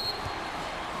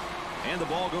 And the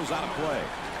ball goes out of play.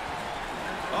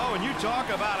 Oh, and you talk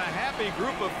about a happy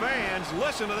group of fans.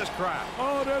 Listen to this crowd.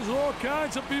 Oh, there's all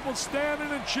kinds of people standing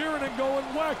and cheering and going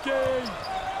wacky.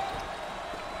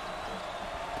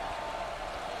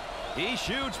 He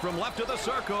shoots from left of the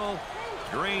circle.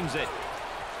 Drains it.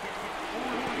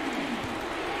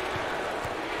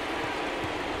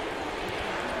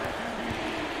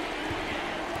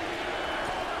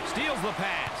 Steals the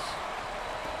pass.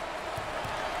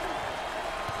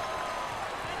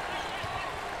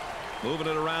 Moving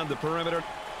it around the perimeter.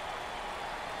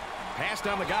 Passed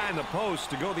on the guy in the post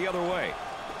to go the other way.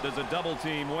 There's a double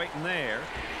team waiting there.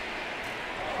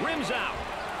 Rims out.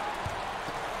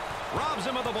 Robs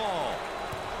him of the ball.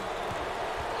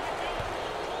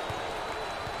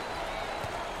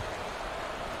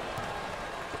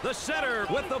 The setter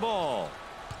with the ball.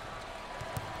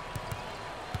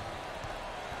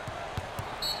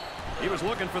 He was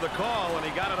looking for the call, and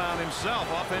he got it on himself.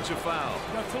 Offensive foul.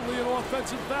 Definitely an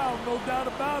offensive foul, no doubt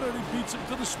about it. He beats him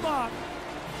to the spot.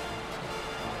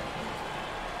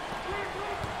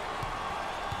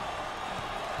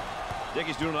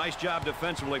 Dickey's doing a nice job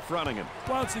defensively fronting him.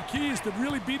 Well, it's the key is to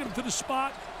really beat him to the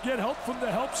spot, get help from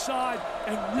the help side,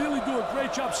 and really do a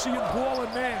great job seeing ball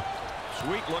and man.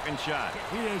 Sweet-looking shot.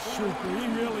 He is super. He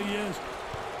really is.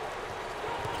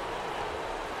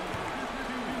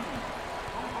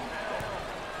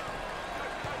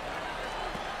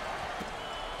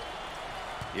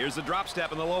 Here's the drop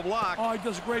step in the low block. Oh, he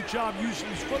does a great job using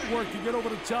his footwork to get over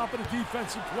the top of the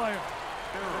defensive player.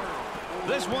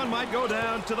 This one might go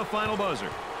down to the final buzzer.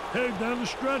 Hey, down the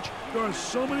stretch, there are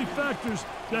so many factors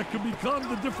that can become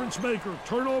the difference maker.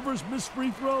 Turnovers, missed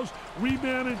free throws,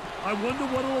 rebounding. I wonder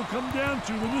what it'll come down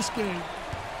to in this game.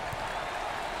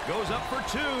 Goes up for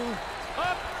two.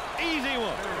 Up. Easy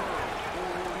one.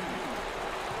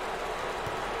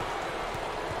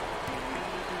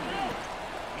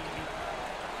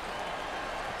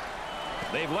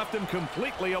 They've left him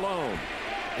completely alone.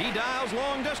 He dials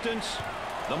long distance.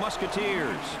 The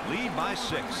Musketeers lead by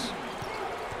 6.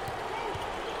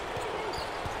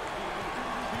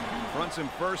 Fronts him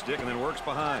first, Dick, and then works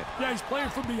behind. Yeah, he's playing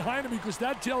from behind him because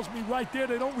that tells me right there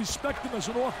they don't respect him as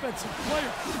an offensive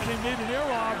player. And they made an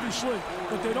error, obviously,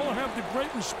 but they don't have the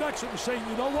great respect, so they're saying,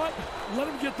 you know what? Let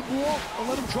him get the ball or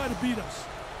let him try to beat us.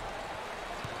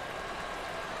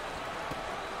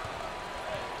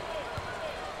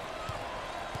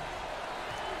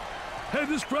 Hey,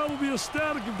 this crowd will be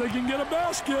ecstatic if they can get a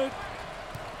basket.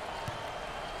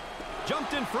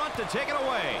 Jumped in front to take it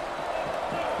away.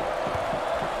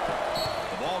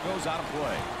 The ball goes out of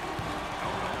play.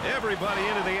 Everybody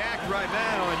into the act right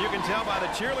now, and you can tell by the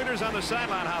cheerleaders on the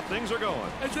sideline how things are going.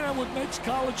 And then what makes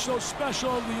college so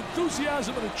special, the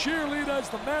enthusiasm of the cheerleaders,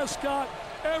 the mascot,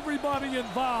 everybody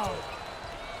involved.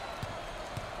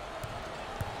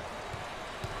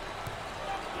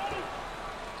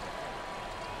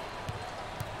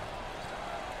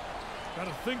 Got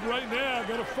to think right now,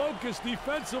 got to focus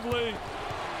defensively.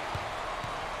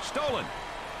 Stolen.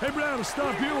 Hey, Brown, a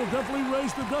stop here will definitely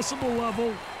raise the decibel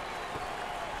level.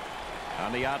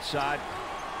 On the outside.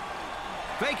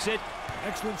 Fakes it.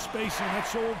 Excellent spacing.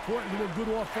 That's so important to a good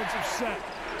offensive set.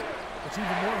 It's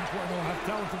even more important to have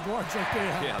talented guards like they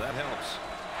have. Yeah, that helps.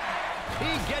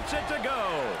 He gets it to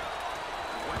go.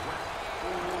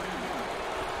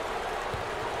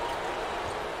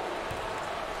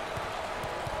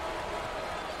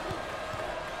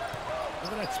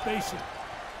 Look at that spacing.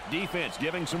 Defense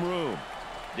giving some room.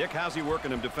 Dick, how's he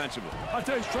working him defensively? I'll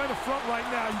tell you, he's trying to front right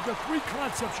now. You've got 3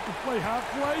 concepts. You can play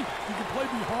halfway, you can play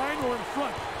behind, or in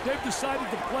front. They've decided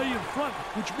to play in front,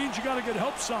 which means you got to get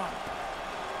help side.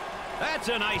 That's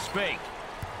a nice fake.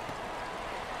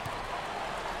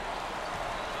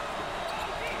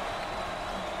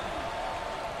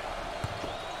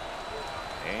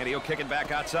 And he'll kick it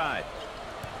back outside.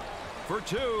 For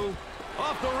 2.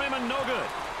 Off the rim and no good.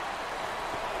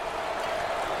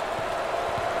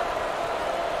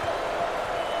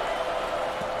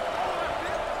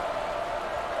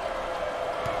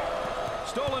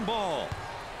 Stolen ball.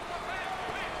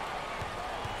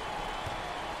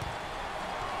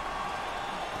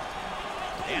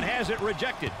 And has it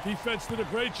rejected. Defense did a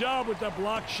great job with that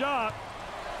blocked shot.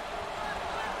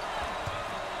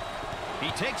 He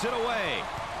takes it away.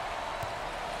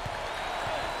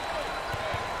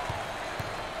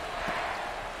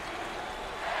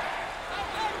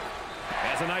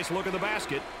 Has a nice look at the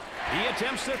basket. He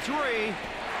attempts the 3.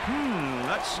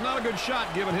 That's not a good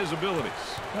shot given his abilities.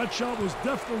 That shot was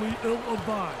definitely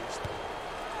ill-advised.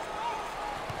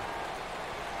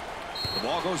 The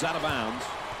ball goes out of bounds.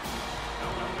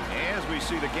 As we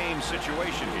see the game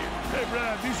situation here. Hey,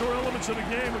 Brad, these are elements of the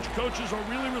game which coaches are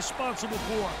really responsible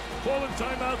for. Calling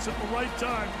timeouts at the right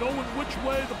time, knowing which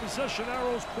way the possession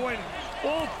arrow is pointing.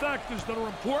 All factors that are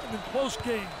important in close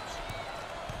games.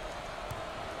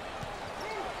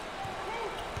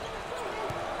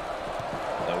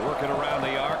 They're working around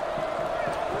the arc.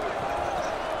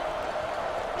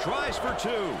 Tries for 2.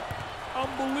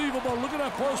 Unbelievable. Look at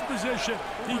that post position.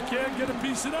 He can't get a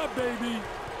piece of that, baby.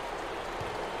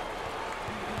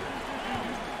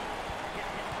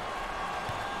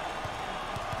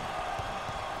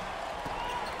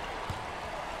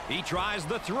 He tries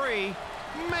the 3.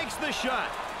 Makes the shot.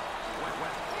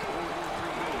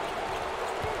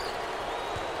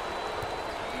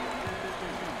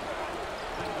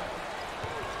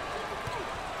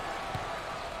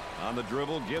 On the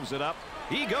dribble, gives it up.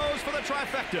 He goes for the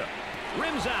trifecta.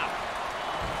 Rims out.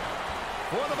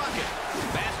 For the bucket.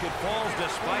 Basket falls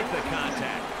despite the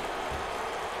contact.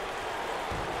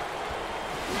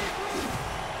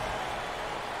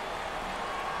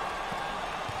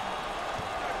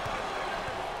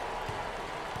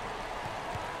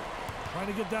 Trying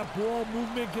to get that ball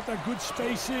movement, get that good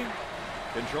spacing.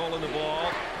 Controlling the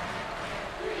ball.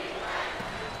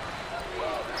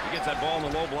 He gets that ball in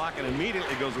the low block and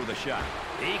immediately goes with a shot.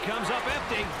 He comes up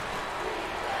empty.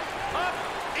 Up.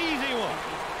 Easy one.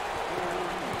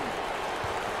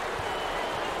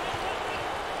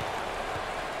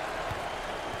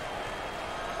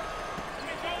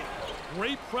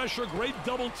 Great pressure, great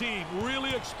double team.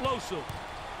 Really explosive.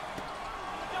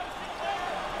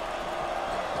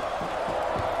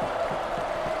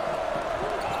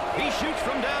 He shoots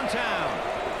from downtown.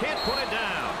 Can't put it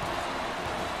down.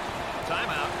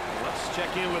 Timeout. Let's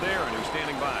check in with Aaron, who's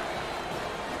standing by.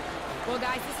 Well,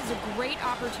 guys, this is a great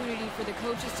opportunity for the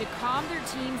coaches to calm their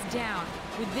teams down.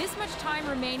 With this much time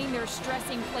remaining, they're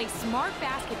stressing play smart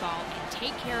basketball and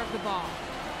take care of the ball.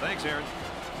 Thanks, Aaron.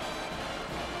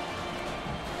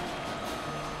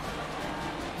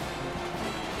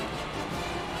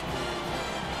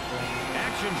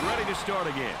 Action's ready to start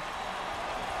again.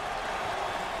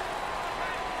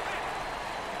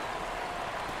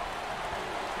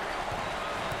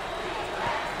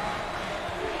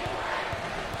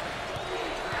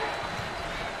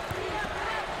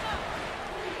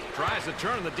 Tries to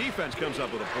turn, and the defense comes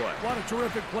up with a play. What a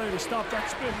terrific play to stop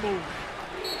that spin move.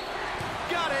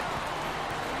 Got it.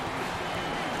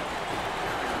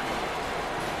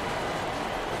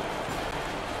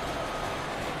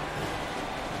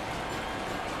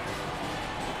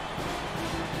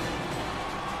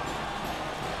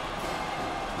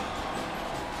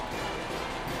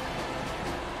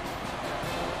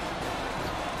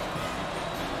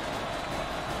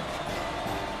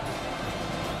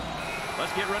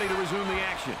 Let's get ready to resume the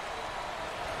action.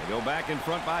 They go back in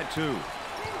front by 2.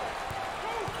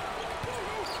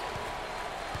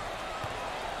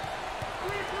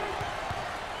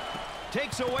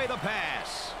 Takes away the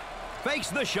pass. Fakes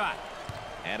the shot.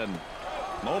 And a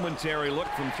momentary look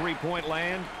from three-point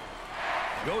land.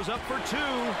 Goes up for 2. For 2. Look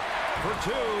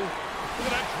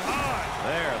at that drive.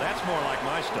 There, that's more like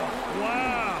my stuff.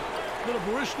 Wow. Little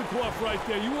Barishnikov right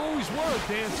there. You always were,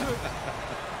 dancer.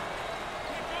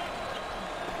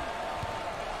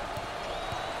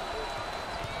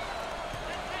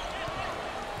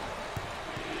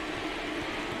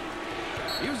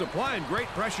 He was applying great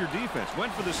pressure defense.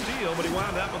 Went for the steal, but he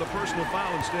wound up with a personal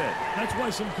foul instead. That's why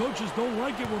some coaches don't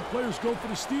like it when players go for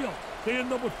the steal. They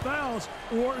end up with fouls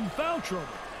or in foul trouble.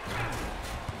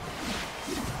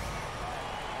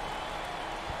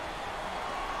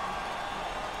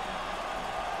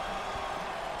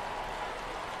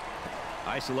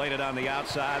 Isolated on the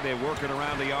outside. They work it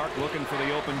around the arc, looking for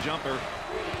the open jumper.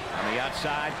 On the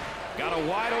outside, got a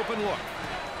wide open look.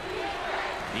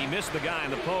 He missed the guy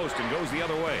in the post and goes the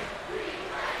other way.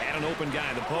 Had an open guy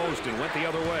in the post and went the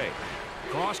other way.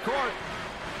 Cross court.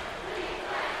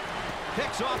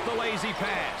 Picks off the lazy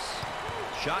pass.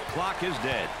 Shot clock is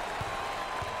dead.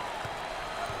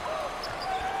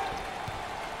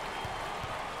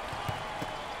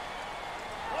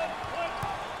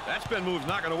 That spin move's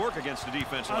not going to work against a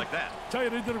defense like that. I tell you,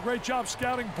 they did a great job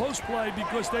scouting post play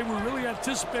because they were really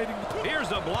anticipating.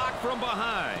 Here's a block from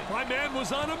behind. My man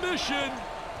was on a mission.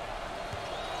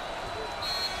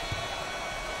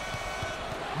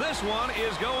 This one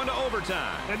is going to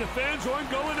overtime. And the fans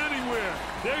aren't going anywhere.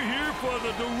 They're here for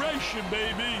the duration,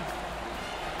 baby.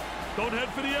 Don't head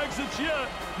for the exits yet.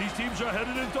 These teams are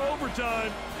headed into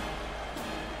overtime.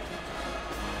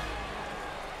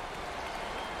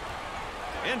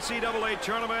 NCAA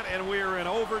tournament, and we're in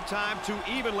overtime. 2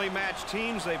 evenly matched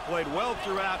teams. They played well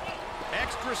throughout.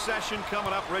 Extra session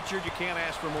coming up, Richard. You can't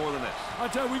ask for more than this. I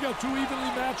tell you, we got 2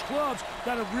 evenly matched clubs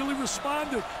that have really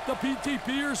responded. The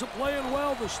PTPers are playing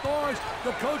well. The Stars,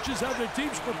 the coaches have their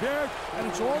teams prepared, and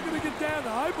it's all going to get down,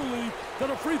 I believe, to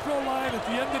the free throw line at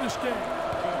the end of this game.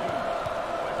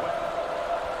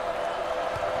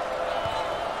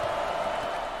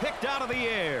 Picked out of the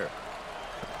air.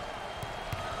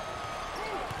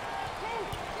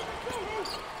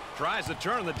 Tries to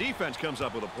turn, the defense comes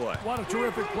up with a play. What a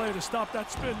terrific play to stop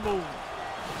that spin move.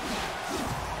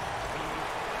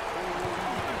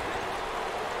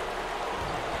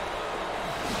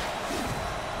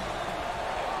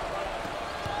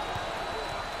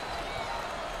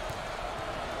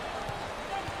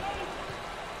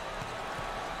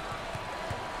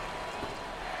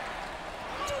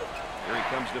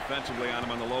 Defensively on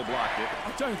him on the low block.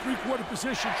 I'll tell you, three-quarter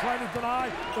position, trying to deny,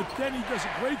 but then he does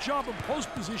a great job in post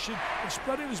position and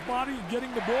spreading his body and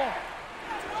getting the ball.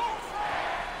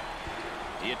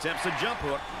 He attempts a jump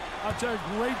hook. I'll tell you,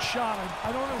 great shot.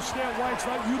 I don't understand why it's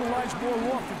not utilized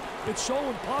more often. It's so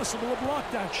impossible to block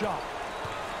that shot.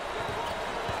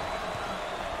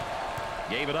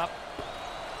 Gave it up.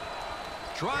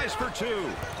 Tries for 2.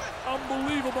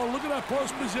 Unbelievable. Look at that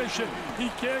post position. He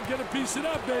can't get a piece of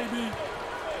that, baby.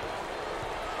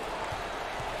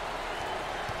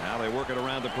 Now they work it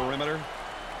around the perimeter.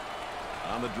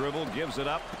 On the dribble, gives it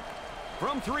up.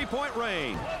 From three-point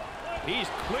range. He's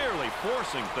clearly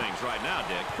forcing things right now,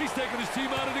 Dick. He's taking his team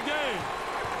out of the game.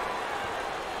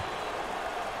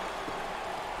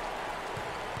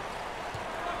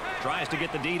 Tries to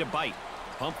get the D to bite.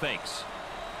 Pump fakes.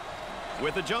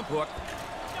 With a jump hook.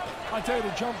 I tell you, the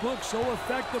jump hook so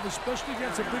effective, especially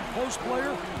against a big post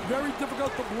player. Very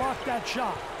difficult to block that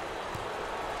shot.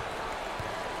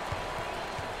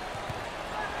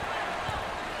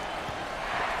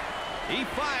 He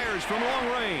fires from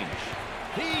long range.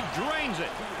 He drains it.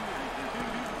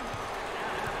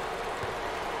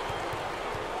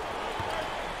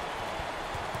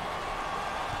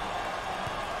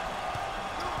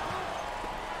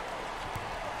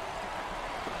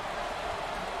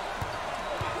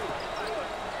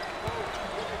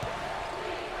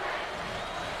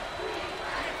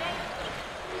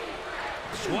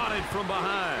 Swatted from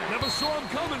behind. Never saw him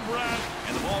coming, Brad.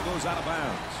 And the ball goes out of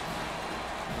bounds.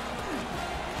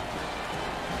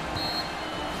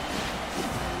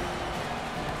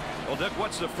 Well, Dick,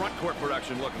 what's the front court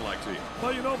production looking like to you?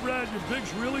 Well, you know, Brad, your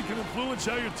bigs really can influence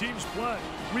how your teams play.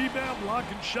 Rebound,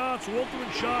 blocking shots,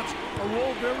 altering shots are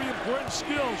all very important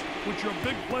skills which your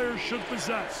big players should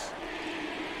possess.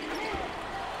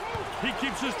 He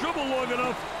keeps his dribble long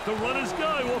enough to run his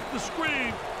guy off the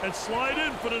screen and slide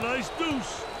in for the nice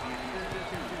deuce.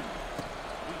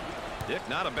 Dick,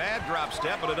 not a bad drop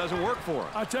step, but it doesn't work for him.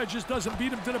 I tell you, just doesn't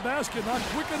beat him to the basket, not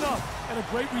quick enough, and a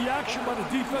great reaction by the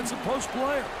defensive post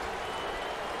player.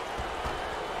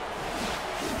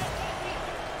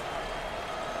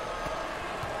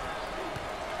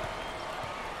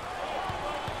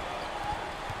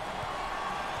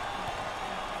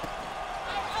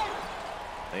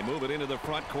 They move it into the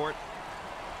front court.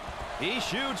 He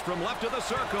shoots from left of the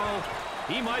circle.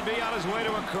 He might be on his way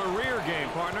to a career game,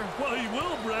 partner. Well, he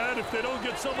will, Brad, if they don't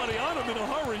get somebody on him in a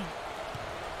hurry.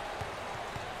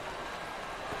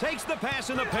 Takes the pass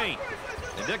in the paint.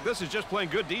 And Dick, this is just playing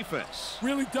good defense.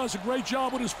 Really does a great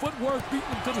job with his footwork, beating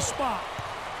him to the spot.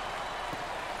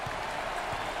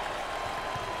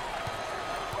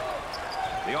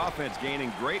 The offense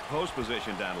gaining great post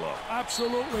position down low.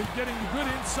 Absolutely. Getting a good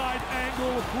inside angle.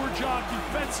 A poor job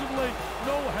defensively.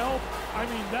 No help. I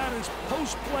mean, that is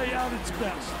post play at its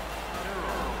best.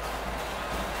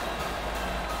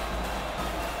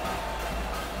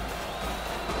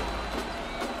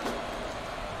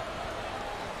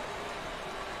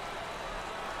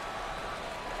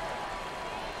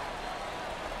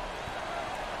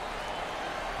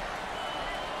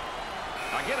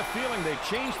 I get a feeling they've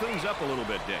changed things up a little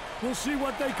bit, Dick. We'll see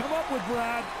what they come up with,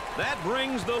 Brad. That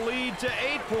brings the lead to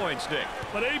 8 points, Dick.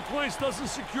 But 8 points doesn't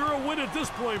secure a win at this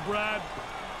point, Brad.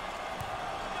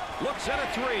 Looks at a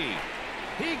 3.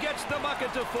 He gets the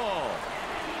bucket to fall.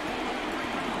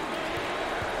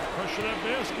 Pressure that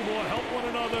basketball, help one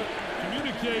another,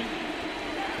 communicate.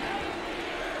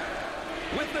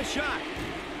 With the shot.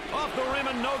 Off the rim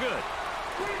and no good.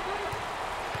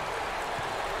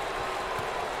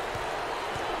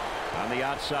 On the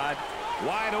outside,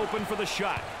 wide open for the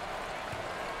shot.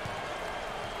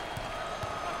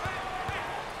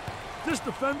 This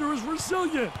defender is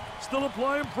resilient, still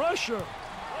applying pressure.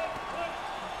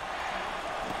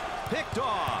 Picked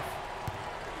off.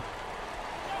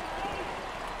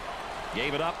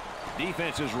 Gave it up.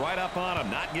 Defense is right up on him,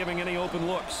 not giving any open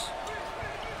looks.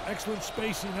 Excellent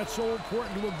spacing. That's so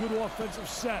important to a good offensive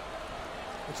set.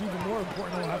 It's even more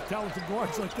important to have talented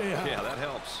guards like they have. Yeah, that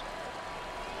helps.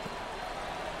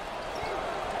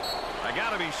 I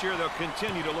got to be sure they'll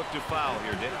continue to look to foul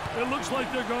here, Dick. It looks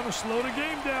like they're going to slow the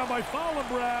game down by fouling,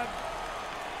 Brad.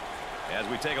 As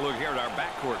we take a look here at our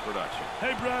backcourt production.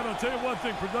 Hey, Brad, I'll tell you one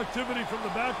thing. Productivity from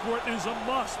the backcourt is a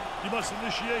must. You must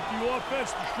initiate the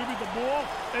offense, distribute the ball,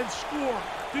 and score.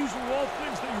 These are all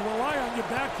things that you rely on your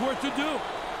backcourt to do.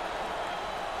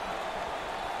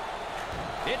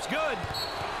 It's good.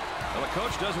 Well, the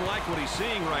coach doesn't like what he's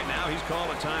seeing right now. He's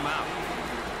called a timeout.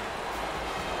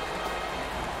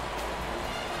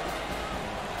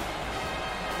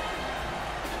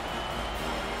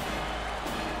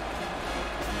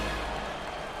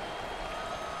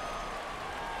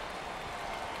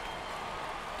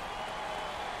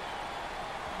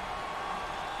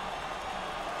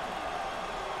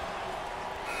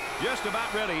 Just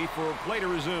about ready for play to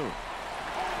resume.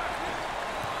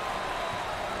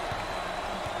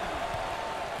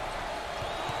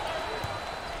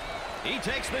 He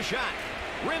takes the shot.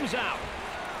 Rims out.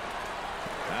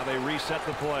 Now they reset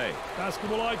the play.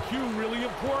 Basketball IQ really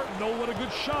important. Know what a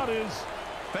good shot is.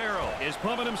 Farrell is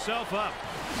pumping himself up.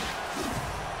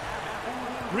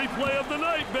 Replay of the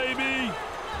night, baby.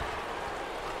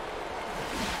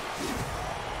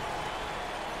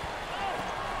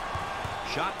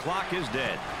 Shot clock is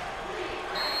dead.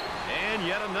 And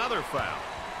yet another foul.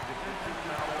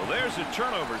 Well, there's a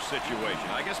turnover situation.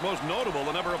 I guess most notable,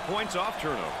 the number of points off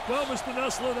turnover. Well, Mr.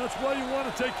 Nessler, that's why you want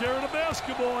to take care of the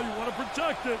basketball. You want to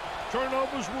protect it.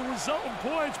 Turnovers will result in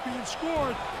points being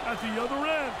scored at the other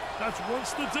end. That's one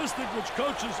statistic which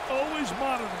coaches always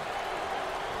monitor.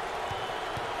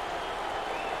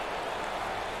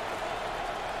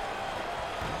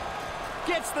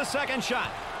 Gets the second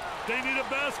shot. They need a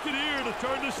basket here to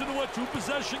turn this into a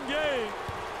two-possession game.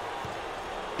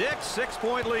 Dick's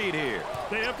 6-point lead here.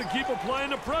 They have to keep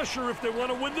applying the pressure if they want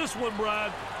to win this one,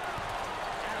 Brad.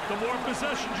 The more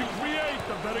possessions you create,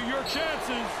 the better your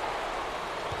chances.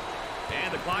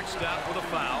 And the clock stopped with a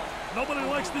foul. Nobody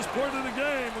likes this point of the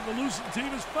game when the losing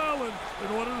team is fouling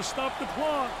in order to stop the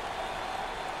clock.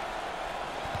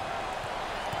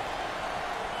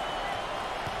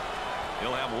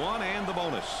 He'll have one and the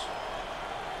bonus.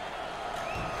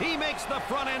 He makes the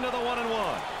front end of the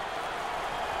 1-and-1.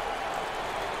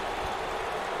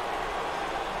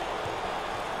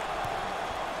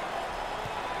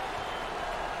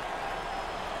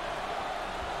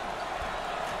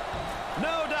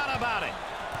 No doubt about it.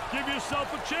 Give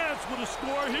yourself a chance with a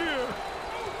score here.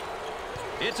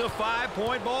 It's a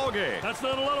 5-point ball game. That's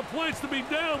not a lot of points to be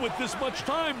down with this much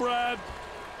time, Brad.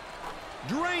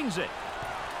 Drains it.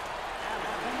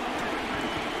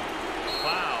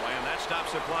 Foul, and that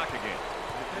stops the clock again.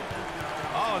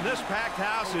 Oh, and this packed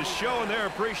house is showing their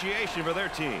appreciation for their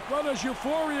team. Well, there's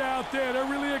euphoria out there. They're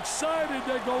really excited.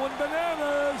 They're going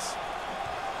bananas.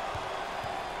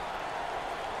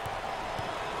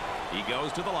 He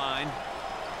goes to the line.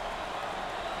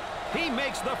 He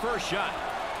makes the first shot.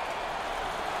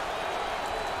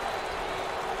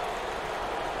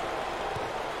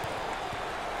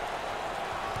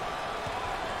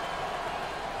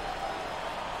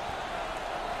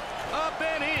 Up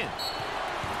and in.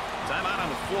 Timeout on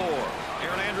the floor.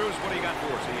 Aaron Andrews, what do you got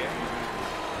for us here?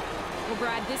 Well,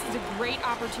 Brad, this is a great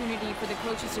opportunity for the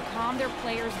coaches to calm their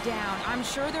players down. I'm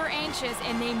sure they're anxious,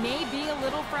 and they may be a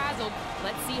little frazzled.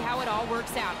 Let's see how it all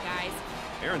works out, guys.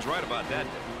 Aaron's right about that.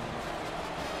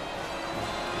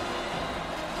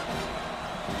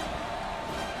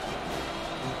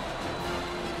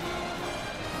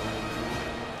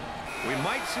 We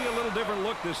might see a little different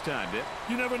look this time, Dick.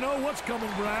 You never know what's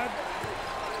coming, Brad.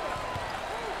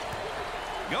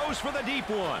 Goes for the deep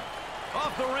one.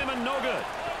 Off the rim and no good.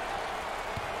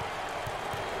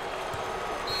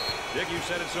 Dick, you've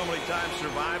said it so many times,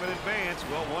 survive and advance.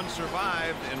 Well, one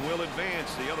survived and will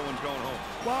advance. The other one's going home.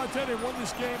 Well, I'll tell you, they won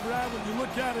this game, Brad, when you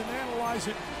look at it and analyze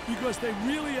it, because they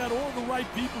really had all the right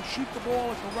people shoot the ball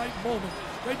at the right moment.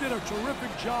 They did a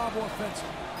terrific job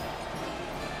offensively.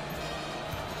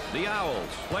 The Owls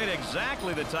played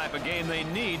exactly the type of game they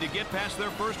need to get past their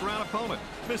first-round opponent.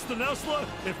 Mr. Nessler,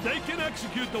 if they can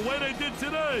execute the way they did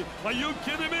today, are you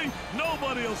kidding me?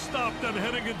 Nobody will stop them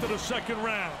heading into the second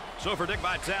round. So for Dick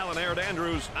Vitale and Aaron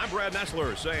Andrews, I'm Brad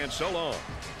Nessler saying so long.